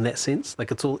movie in that sense.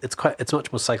 Like it's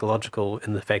much more psychological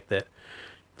in the fact that,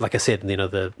 like I said, you know,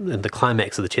 in the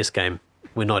climax of the chess game,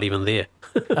 we're not even there.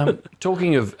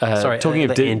 Talking of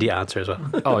Andy answer as well.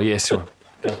 Oh yes, sure.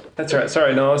 That's all right.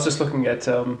 Sorry, no, I was just looking at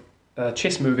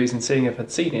chess movies and seeing if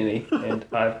I'd seen any, and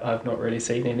I've not really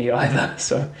seen any either.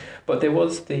 So, but there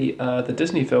was the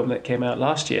Disney film that came out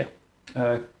last year,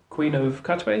 Queen of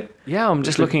Katwe. Yeah, I'm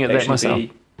just looking at that myself.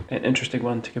 Be an interesting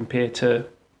one to compare to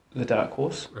The Dark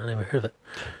Horse. I never heard of it.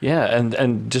 Yeah,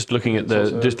 and just looking at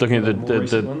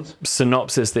the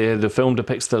synopsis there, the film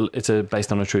depicts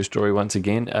based on a true story once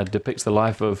again. Depicts the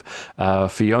life of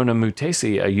Fiona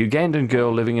Mutesi, a Ugandan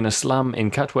girl living in a slum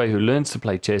in Katwe who learns to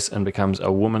play chess and becomes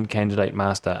a woman candidate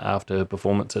master after her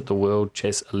performance at the World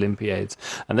Chess Olympiads.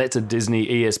 And that's a Disney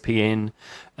ESPN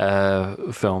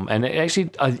film, and it actually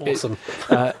awesome.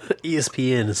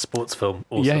 ESPN sports film.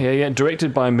 Awesome. Yeah.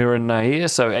 Directed by Miran Nair.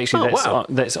 So actually,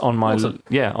 that's on my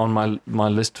on my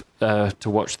list to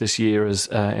watch this year as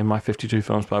in my 52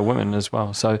 films by women as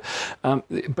well. So,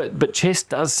 but chess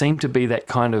does seem to be that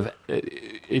kind of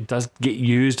it does get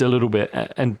used a little bit,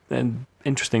 and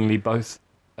interestingly, both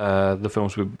the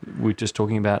films we're just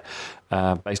talking about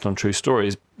based on true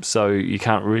stories, so you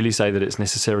can't really say that it's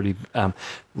necessarily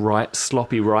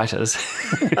sloppy writers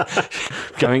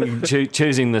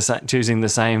choosing the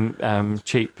same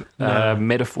cheap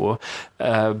metaphor,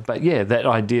 but yeah, that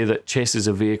idea that chess is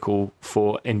a vehicle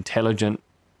for intelligent,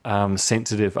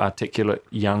 sensitive, articulate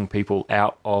young people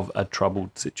out of a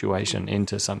troubled situation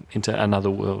into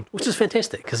another world, which is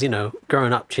fantastic because, you know,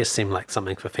 growing up, chess seemed like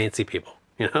something for fancy people.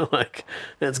 You know, like,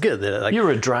 it's good. Like, you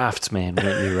were a draftsman,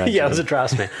 weren't you, Rajeev? Yeah, I was a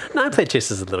draftsman. No, I played chess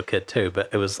as a little kid too,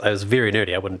 but I was very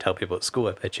nerdy. I wouldn't tell people at school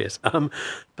I played chess.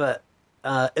 But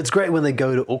it's great when they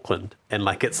go to Auckland and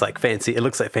like it's like fancy. It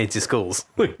looks like fancy schools.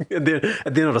 and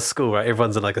they're not a school, right?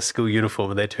 Everyone's in like a school uniform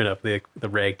and they turn up the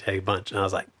ragtag bunch. And I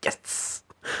was like, yes,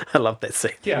 I love that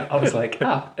scene. Yeah, I was like,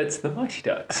 it's the Mighty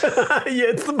Ducks.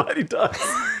 Yeah, it's the Mighty Ducks.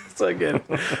 So good.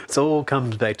 It all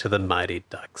comes back to the Mighty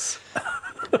Ducks.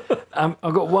 I've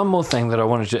got one more thing that I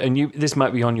wanted to, and this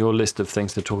might be on your list of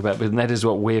things to talk about, but that is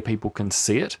where people can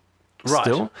see it. Right.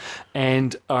 Still,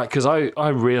 and because I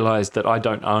realised that I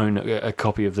don't own a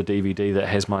copy of the DVD that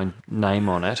has my name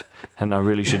on it, and I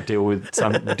really should deal with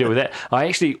that. I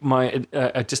actually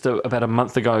about a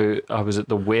month ago I was at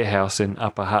the Warehouse in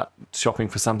Upper Hutt shopping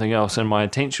for something else, and my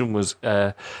attention was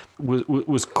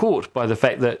caught by the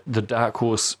fact that the Dark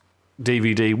Horse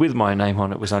DVD with my name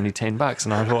on it was only $10,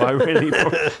 and I thought I really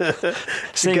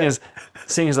seeing as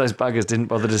those buggers didn't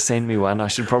bother to send me one, I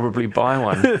should probably buy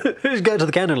one. Just go to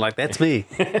the counter like, that's me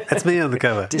on the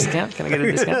cover. Discount? Can I get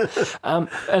a discount?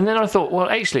 And then I thought, well,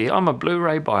 actually, I'm a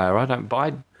Blu-ray buyer. I don't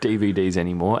buy DVDs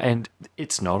anymore, and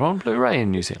it's not on Blu-ray in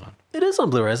New Zealand. It is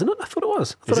on Blu-ray, isn't it? I thought it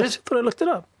was. I thought I looked it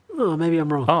up. Oh, maybe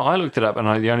I'm wrong. Oh, I looked it up,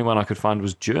 and the only one I could find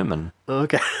was German.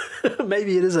 Okay.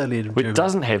 Maybe it is only in German. It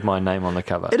doesn't have my name on the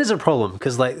cover. It is a problem,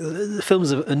 because like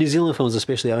New Zealand films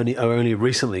especially are only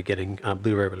recently getting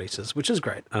Blu-ray releases, which is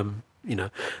great. You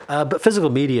know, but physical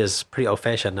media is pretty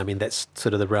old-fashioned. I mean, that's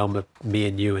sort of the realm of me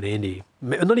and you and Andy.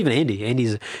 Not even Andy.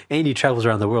 Andy travels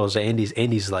around the world, so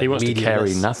Andy's like, he wants to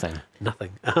carry nothing.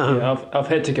 Yeah, I've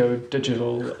had to go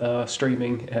digital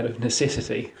streaming out of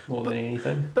necessity more than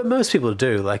anything. But most people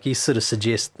do. Like, you sort of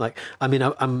suggest, like, I mean,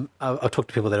 I've talked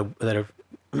to people that are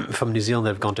from New Zealand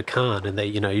that have gone to Cannes, and they,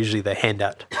 you know, usually they hand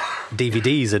out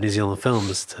DVDs of New Zealand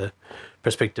films to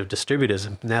prospective distributors,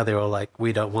 and now they're all like,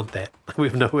 we don't want that. We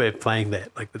have no way of playing that.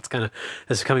 Like, it's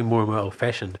becoming more and more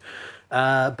old-fashioned.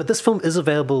 But this film is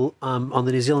available on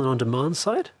the New Zealand On Demand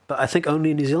site, but I think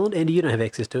only in New Zealand. Andy, you don't have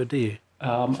access to it, do you?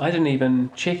 I didn't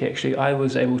even check, actually. I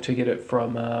was able to get it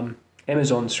from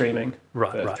Amazon streaming for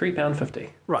right. £3.50.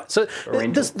 Right. So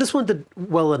this one did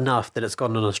well enough that it's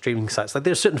gotten on streaming sites. Like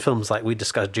there's certain films like we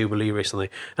discussed Jubilee recently,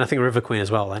 and I think River Queen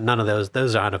as well. Like none of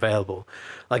those aren't available.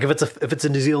 Like if it's a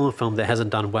New Zealand film that hasn't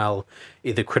done well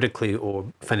either critically or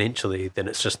financially, then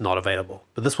it's just not available.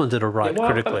 But this one did alright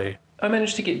critically. I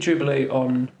managed to get Jubilee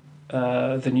on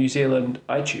the New Zealand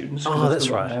iTunes. Oh, that's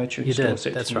right. My iTunes You store did.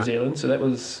 set That's to New right. Zealand, so that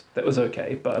was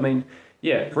okay. But I mean,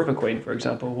 yeah, River Queen, for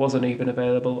example, wasn't even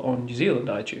available on New Zealand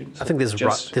iTunes. I think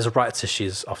there's rights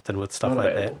issues often with stuff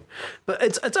like available. that. But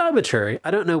it's arbitrary. I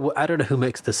don't know who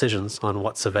makes decisions on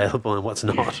what's available and what's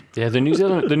not. Yeah, the New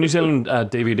Zealand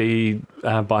DVD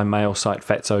by mail site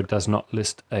Fatso does not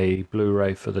list a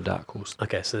Blu-ray for the Dark Horse.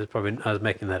 Okay, so probably I was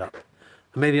making that up.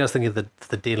 Maybe I was thinking of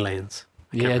the Deadlands.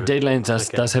 Yeah, Deadlands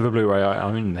does have a Blu-ray. I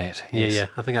own that. Yes. Yeah.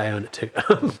 I think I own it too.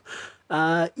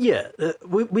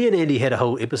 We and Andy had a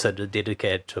whole episode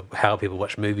dedicated to how people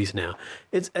watch movies now.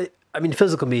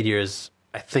 Physical media is,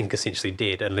 I think, essentially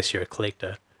dead unless you're a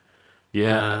collector.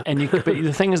 Yeah, but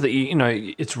the thing is that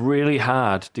it's really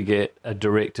hard to get a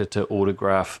director to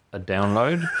autograph a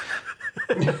download.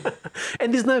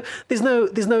 And there's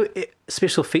no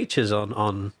special features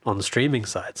on streaming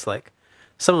sites. Like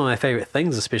some of my favorite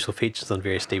things are special features on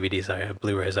various DVDs I own,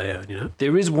 Blu-rays I own.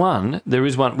 There is one.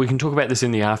 We can talk about this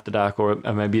in the After Dark or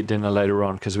maybe at dinner later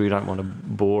on because we don't want to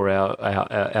bore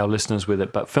our listeners with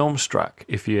it. But Filmstruck,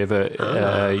 if you ever,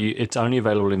 it's only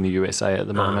available in the USA at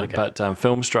the moment. Okay. But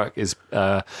Filmstruck is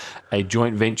a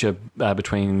joint venture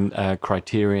between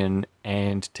Criterion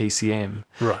and TCM,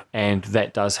 right? And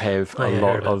that does have a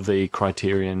lot of the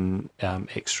Criterion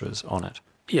extras on it.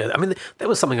 Yeah, that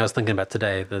was something I was thinking about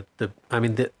today. I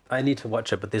need to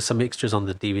watch it, but there's some extras on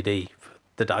the DVD,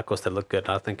 the Dark Horse, that look good.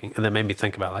 I was thinking, and that made me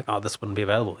think about this wouldn't be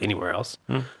available anywhere else.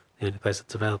 The only place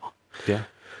it's available. Yeah.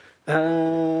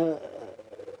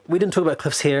 We didn't talk about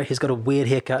Cliff's hair. He's got a weird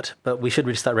haircut, but we should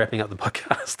really start wrapping up the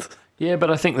podcast. Yeah,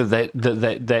 but I think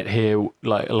that hair,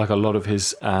 like a lot of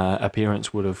his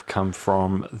appearance, would have come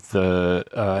from because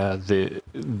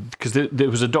there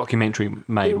was a documentary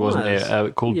made, wasn't there,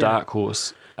 called Dark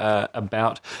Horse,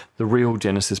 about the real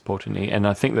Genesis Portini, and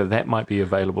I think that might be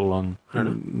available on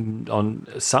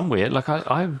somewhere. Like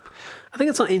I think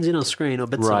it's on NZ On Screen or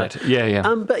bits of it.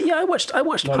 Yeah. But yeah, I watched not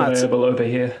parts available over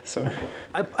here. So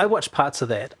I watched parts of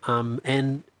that.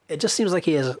 And it just seems like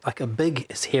he has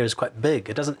his hair is quite big.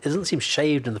 It doesn't seem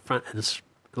shaved in the front and it's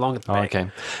long at the back.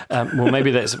 Okay. Well, maybe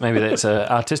that's an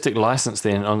artistic license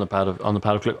then on the part of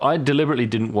Cliff. I deliberately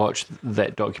didn't watch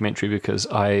that documentary because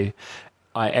I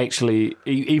actually,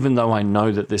 even though I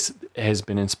know that this has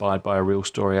been inspired by a real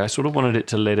story, I sort of wanted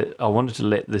to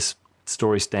let this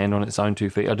story stand on its own 2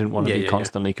 feet. I didn't want to be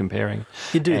constantly comparing.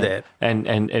 You do that, and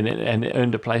it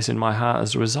earned a place in my heart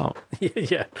as a result.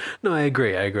 Yeah. No, I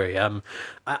agree. I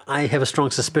have a strong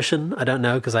suspicion. I don't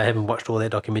know because I haven't watched all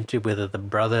that documentary whether the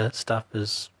brother stuff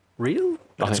is real.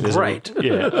 That's great.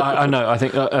 I know. I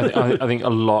think a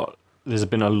lot. There's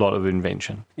been a lot of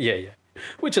invention. Yeah.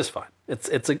 Which is fine.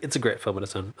 It's a great film in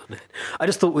its own. I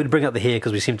just thought we'd bring up the hair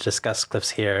because we seem to discuss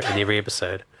Cliff's hair in every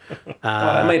episode.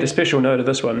 I made a special note of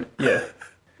this one. Yeah.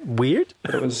 Weird?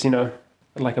 But it was,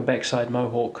 like a backside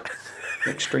mohawk,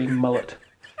 extreme mullet.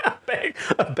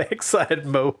 A backside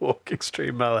mohawk,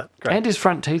 extreme mullet. Great. And his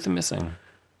front teeth are missing.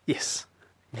 Yes.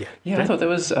 Yeah. Yeah, I thought there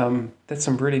was that's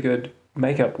some really good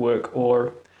makeup work.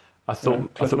 Or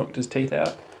Cliff knocked his teeth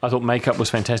out. I thought makeup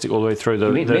was fantastic all the way through.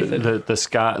 The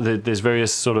scar. There's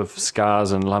various sort of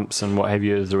scars and lumps and what have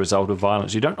you as a result of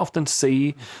violence. You don't often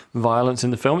see violence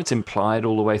in the film. It's implied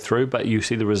all the way through, but you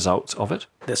see the results of it.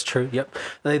 That's true. Yep.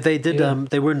 They did. Yeah.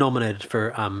 They were nominated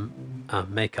for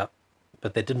makeup,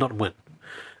 but they did not win.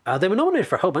 They were nominated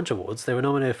for a whole bunch of awards. They were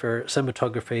nominated for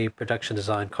cinematography, production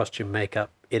design, costume,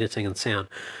 makeup, editing, and sound.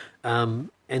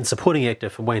 And supporting actor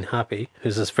for Wayne Harpy,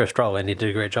 who's his first role, and he did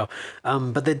a great job.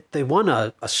 But they won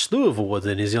a slew of awards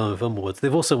in New Zealand Film Awards.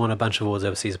 They've also won a bunch of awards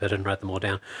overseas, but I didn't write them all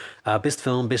down. Best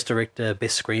Film, Best Director,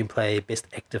 Best Screenplay, Best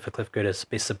Actor for Cliff Curtis,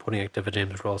 Best Supporting Actor for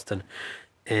James Ralston,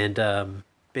 and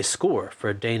Best Score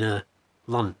for Dana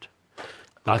Lund.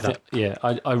 I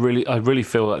really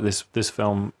feel like this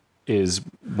film is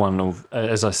one of,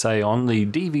 as I say on the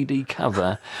DVD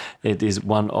cover, it is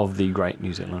one of the great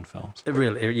New Zealand films. It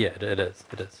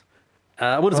is.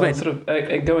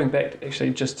 Going back actually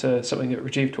just to something that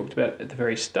Rajeev talked about at the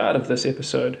very start of this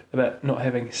episode about not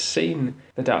having seen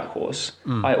The Dark Horse.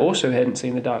 I also hadn't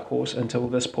seen The Dark Horse until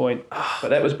this point, but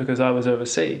that was because I was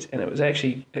overseas, and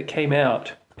it came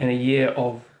out in a year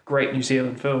of great New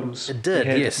Zealand films. It did,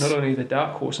 we had yes. Not only The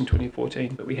Dark Horse in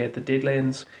 2014, but we had The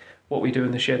Deadlands, What We Do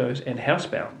in the Shadows, and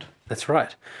Housebound. That's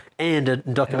right. And a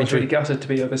documentary. I was really gutted to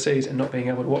be overseas and not being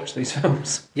able to watch these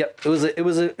films. Yep, it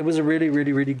was a really,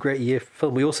 really, really great year for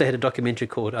film. We also had a documentary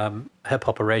called Hip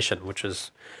Operation, which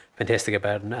is fantastic,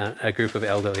 about a group of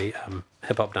elderly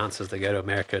hip hop dancers that go to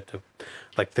America to,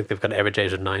 like, think they've got an average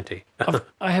age of 90.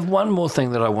 I have one more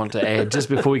thing that I want to add just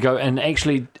before we go, and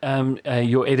actually,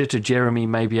 your editor Jeremy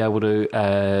may be able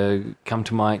to come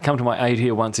to my aid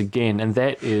here once again, and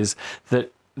that is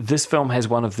that this film has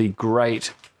one of the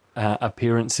great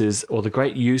appearances or the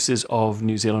great uses of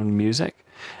New Zealand music.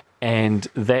 And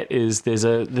that is, there's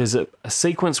a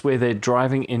sequence where they're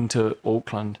driving into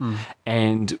Auckland,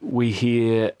 and we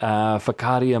hear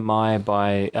Whakaria Mai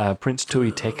by Prince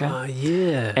Tui Teka.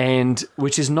 Yeah. And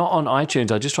which is not on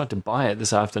iTunes. I just tried to buy it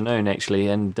this afternoon, actually,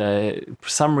 and for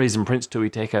some reason Prince Tui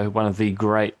Teka, one of the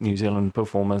great New Zealand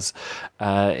performers,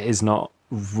 is not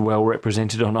well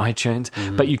represented on iTunes,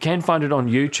 but you can find it on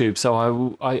YouTube.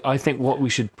 So I think what we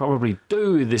should probably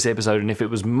do with this episode, and if it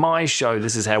was my show,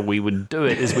 this is how we would do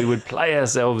it, is we would play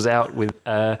ourselves out with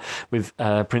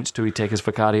Prince Tui Teka's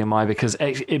Whakaria Mai, because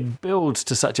it builds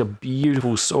to such a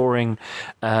beautiful soaring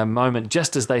moment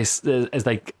just as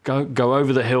they go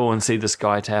over the hill and see the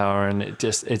Sky Tower, and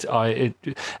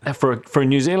for a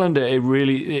New Zealander,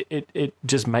 it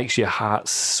just makes your heart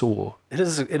soar. It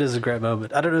is a great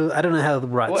moment. I don't know how the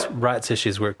rights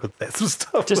issues work with that sort of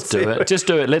stuff. Just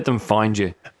do it. Let them find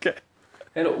you. Okay.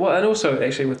 And also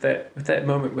actually with that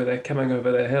moment where they're coming over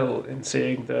the hill and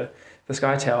seeing the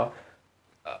Sky Tower,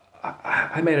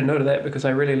 I made a note of that because I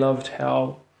really loved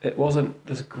how it wasn't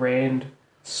this grand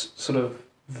sort of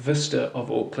vista of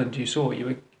Auckland you saw.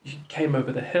 You came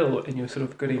over the hill and you were sort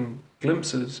of getting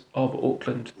glimpses of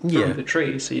Auckland through the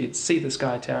trees. So you'd see the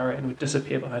Sky Tower and it would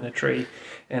disappear behind a tree,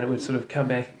 and it would sort of come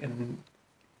back, and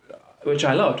which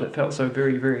I loved. It felt so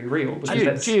very, very real.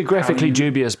 Geographically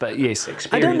dubious, but yes.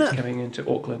 Experience coming into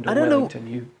Auckland or Wellington.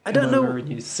 You come over and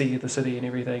you see the city and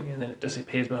everything, and then it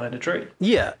disappears behind a tree.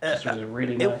 Yeah. It was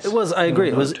really nice. It was, I agree.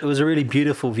 It was a really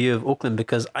beautiful view of Auckland,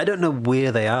 because I don't know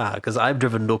where they are, because I've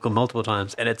driven to Auckland multiple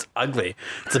times, and it's ugly.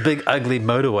 It's a big, ugly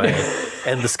motorway,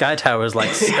 and the Sky Tower is like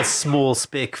a small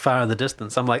speck far in the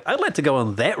distance. I'm like, I'd like to go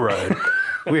on that road,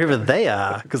 wherever they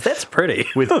are, because that's pretty.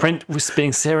 With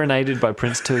being serenaded by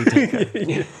Prince Tui Teka.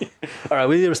 All right,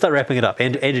 we need to start wrapping it up.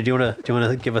 Andrew, do you want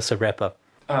to give us a wrap up?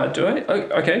 Do I? Oh,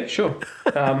 okay, sure.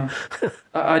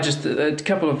 I just a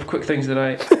couple of quick things that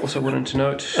I also wanted to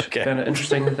note. Okay. Found it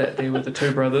interesting that there were the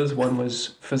two brothers. One was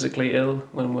physically ill.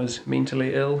 One was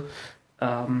mentally ill.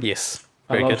 Yes,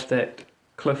 I very loved that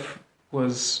Cliff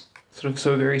was sort of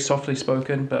so very softly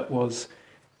spoken, but was,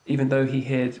 even though he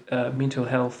had mental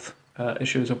health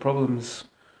issues or problems,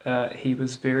 he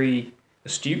was very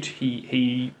astute.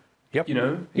 He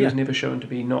was never shown to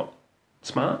be not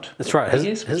smart. That's right.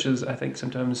 Which is, I think,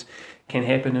 sometimes can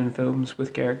happen in films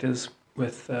with characters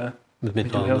with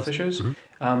mental health issues.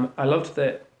 Mm-hmm. I loved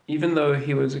that even though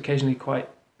he was occasionally quite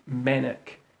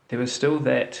manic, there was still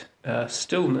that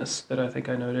stillness that I think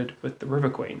I noted with the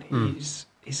River Queen.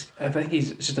 I think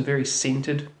he's just a very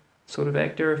centered sort of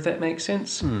actor, if that makes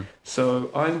sense.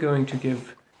 So I'm going to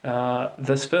give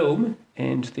this film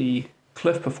and the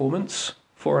Cliff performance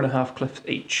 4.5 cliffs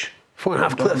each.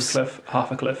 4.5 cliffs? Cliff,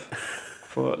 half a cliff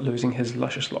for losing his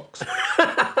luscious locks.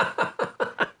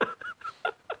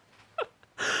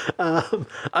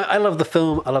 I love the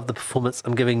film. I love the performance.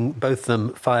 I'm giving both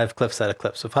them 5 cliffs out of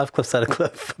cliff. So 5 cliffs out of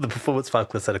cliff for the performance, 5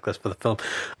 cliffs out of cliff for the film.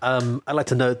 I'd like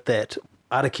to note that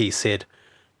Araki said,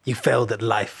 "You failed at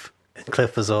life." And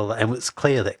Cliff is all, and it's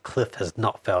clear that Cliff has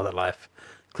not failed at life.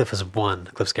 Cliff has won.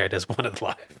 Cliff's character has won at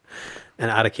life,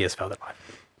 and Araki has failed at life.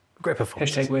 Great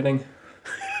performance. # winning.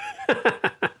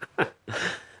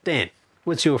 Dan,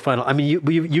 what's your final? I mean,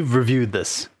 you've reviewed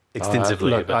this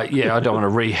extensively. I don't want to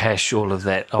rehash all of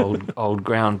that old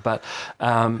ground, but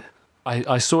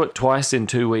I saw it twice in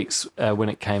 2 weeks when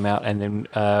it came out, and then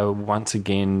once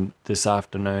again this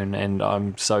afternoon. And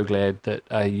I'm so glad that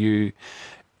you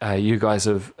guys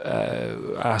have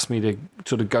asked me to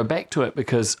sort of go back to it,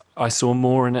 because I saw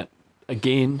more in it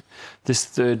again this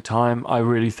third time. I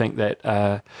really think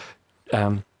that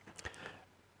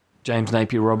James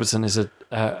Napier Robertson is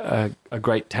a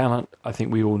great talent. I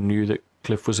think we all knew that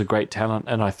Cliff was a great talent,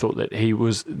 and I thought that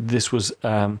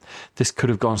this could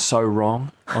have gone so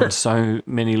wrong on so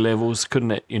many levels,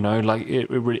 couldn't it? In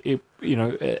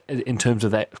terms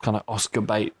of that kind of Oscar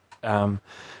bait,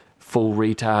 full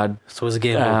retard. So it was a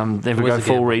gamble. There we go,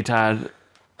 full retard.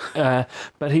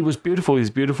 But he was beautiful. He's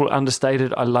beautiful,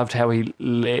 understated. I loved how he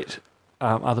let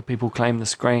other people claim the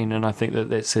screen, and I think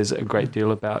that says a great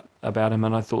deal about him.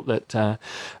 And I thought that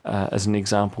as an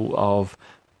example of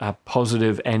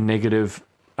positive and negative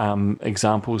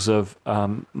examples of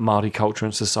Māori culture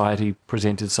and society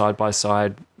presented side by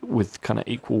side with kind of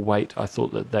equal weight. I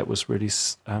thought that was really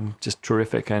just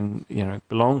terrific, and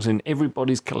belongs in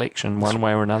everybody's collection one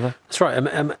way or another. That's right.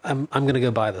 I'm going to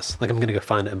go buy this. Like, I'm going to go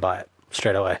find it and buy it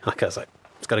straight away. Like I was like,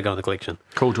 it's got to go in the collection.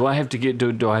 Cool. Do I have to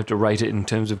do I have to rate it in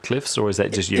terms of cliffs, or is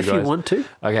that just you if guys? If you want to.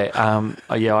 Okay.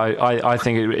 I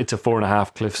think it's a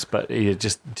 4.5 cliffs, but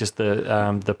just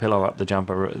the pillow up the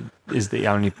jumper is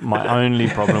my only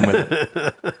problem with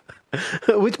it.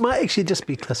 Which might actually just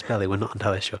be Cliff's belly. We're not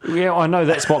entirely sure. Yeah, I know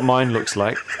that's what mine looks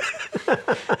like.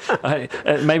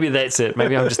 Maybe that's it.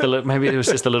 Maybe maybe it was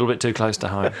just a little bit too close to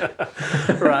home.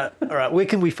 Right. All right. Where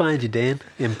can we find you, Dan,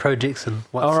 in projects and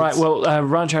what? All right. Well,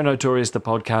 Rancho Notorious, the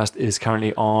podcast, is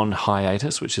currently on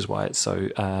hiatus, which is why it's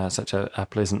such a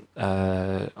pleasant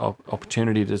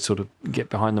opportunity to sort of get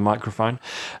behind the microphone.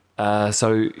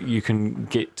 So you can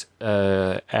get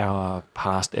our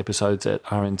past episodes at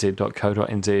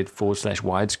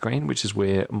rnz.co.nz/widescreen, which is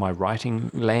where my writing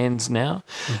lands now.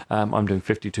 I'm doing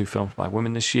 52 films by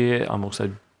women this year. I'm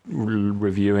also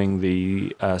reviewing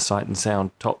the Sight and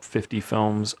Sound top 50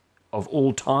 films of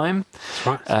all time.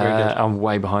 That's right. I'm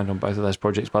way behind on both of those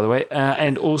projects, by the way.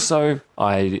 And also,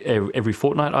 every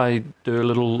fortnight I do a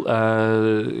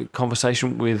little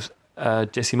conversation with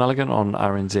Jesse Mulligan on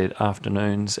RNZ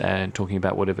Afternoons, and talking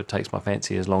about whatever takes my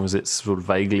fancy, as long as it's sort of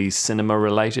vaguely cinema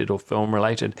related or film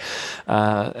related,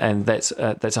 and that's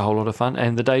a whole lot of fun.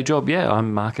 And the day job,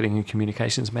 I'm marketing and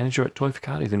communications manager at Toi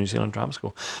Whakaari, the New Zealand Drama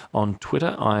School. On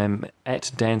Twitter, I'm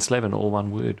at Dan Slevin, all one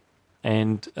word,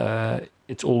 and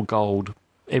it's all gold.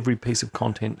 Every piece of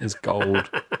content is gold.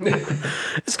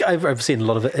 I've seen a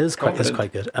lot of it. It's quite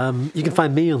good. You can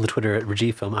find me on the Twitter at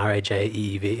Rajeevfilm,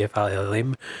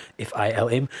 RAJEEVFILM.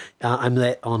 I'm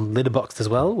on Letterboxd as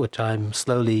well, which I'm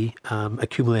slowly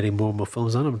accumulating more and more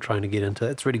films on. I'm trying to get into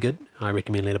it. It's really good. I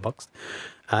recommend Letterboxd.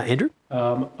 Andrew?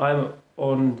 I'm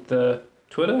on the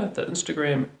Twitter, the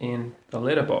Instagram, and the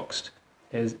Letterboxd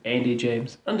as Andy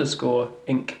James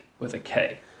 _Inc. with a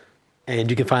K. And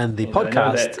you can find the podcast. I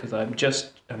know that because I'm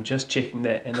just checking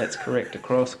that, and that's correct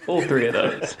across all three of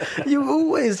those. You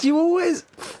always,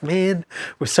 man,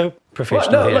 we're so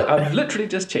professional here. Look, I've literally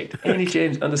just checked. Andy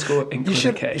James _Inc. with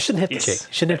a K. You shouldn't have to check. You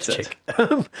shouldn't have to check.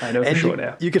 I know for sure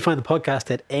now. You can find the podcast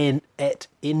at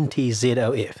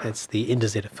NTZOF. That's the N to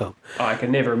Z of film. Oh, I can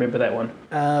never remember that one.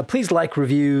 Please like,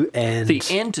 review, and the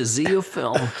N to Z of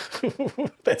film.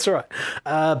 That's right.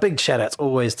 Big shout outs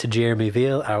always to Jeremy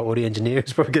Veal, our audio engineer,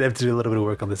 who's probably going to have to do a little bit of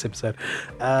work on this episode.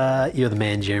 You're the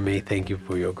man, Jeremy. Thank you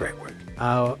for your great work.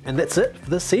 And that's it for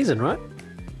this season, right?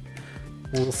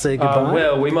 We'll say goodbye.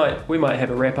 Well, we might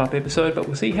have a wrap-up episode, but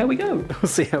we'll see how we go. We'll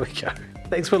see how we go.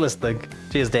 Thanks for listening.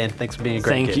 Cheers, Dan. Thanks for being a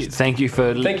great guest. Thank you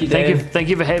for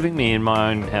having me in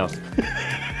my own house.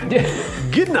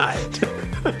 Good night.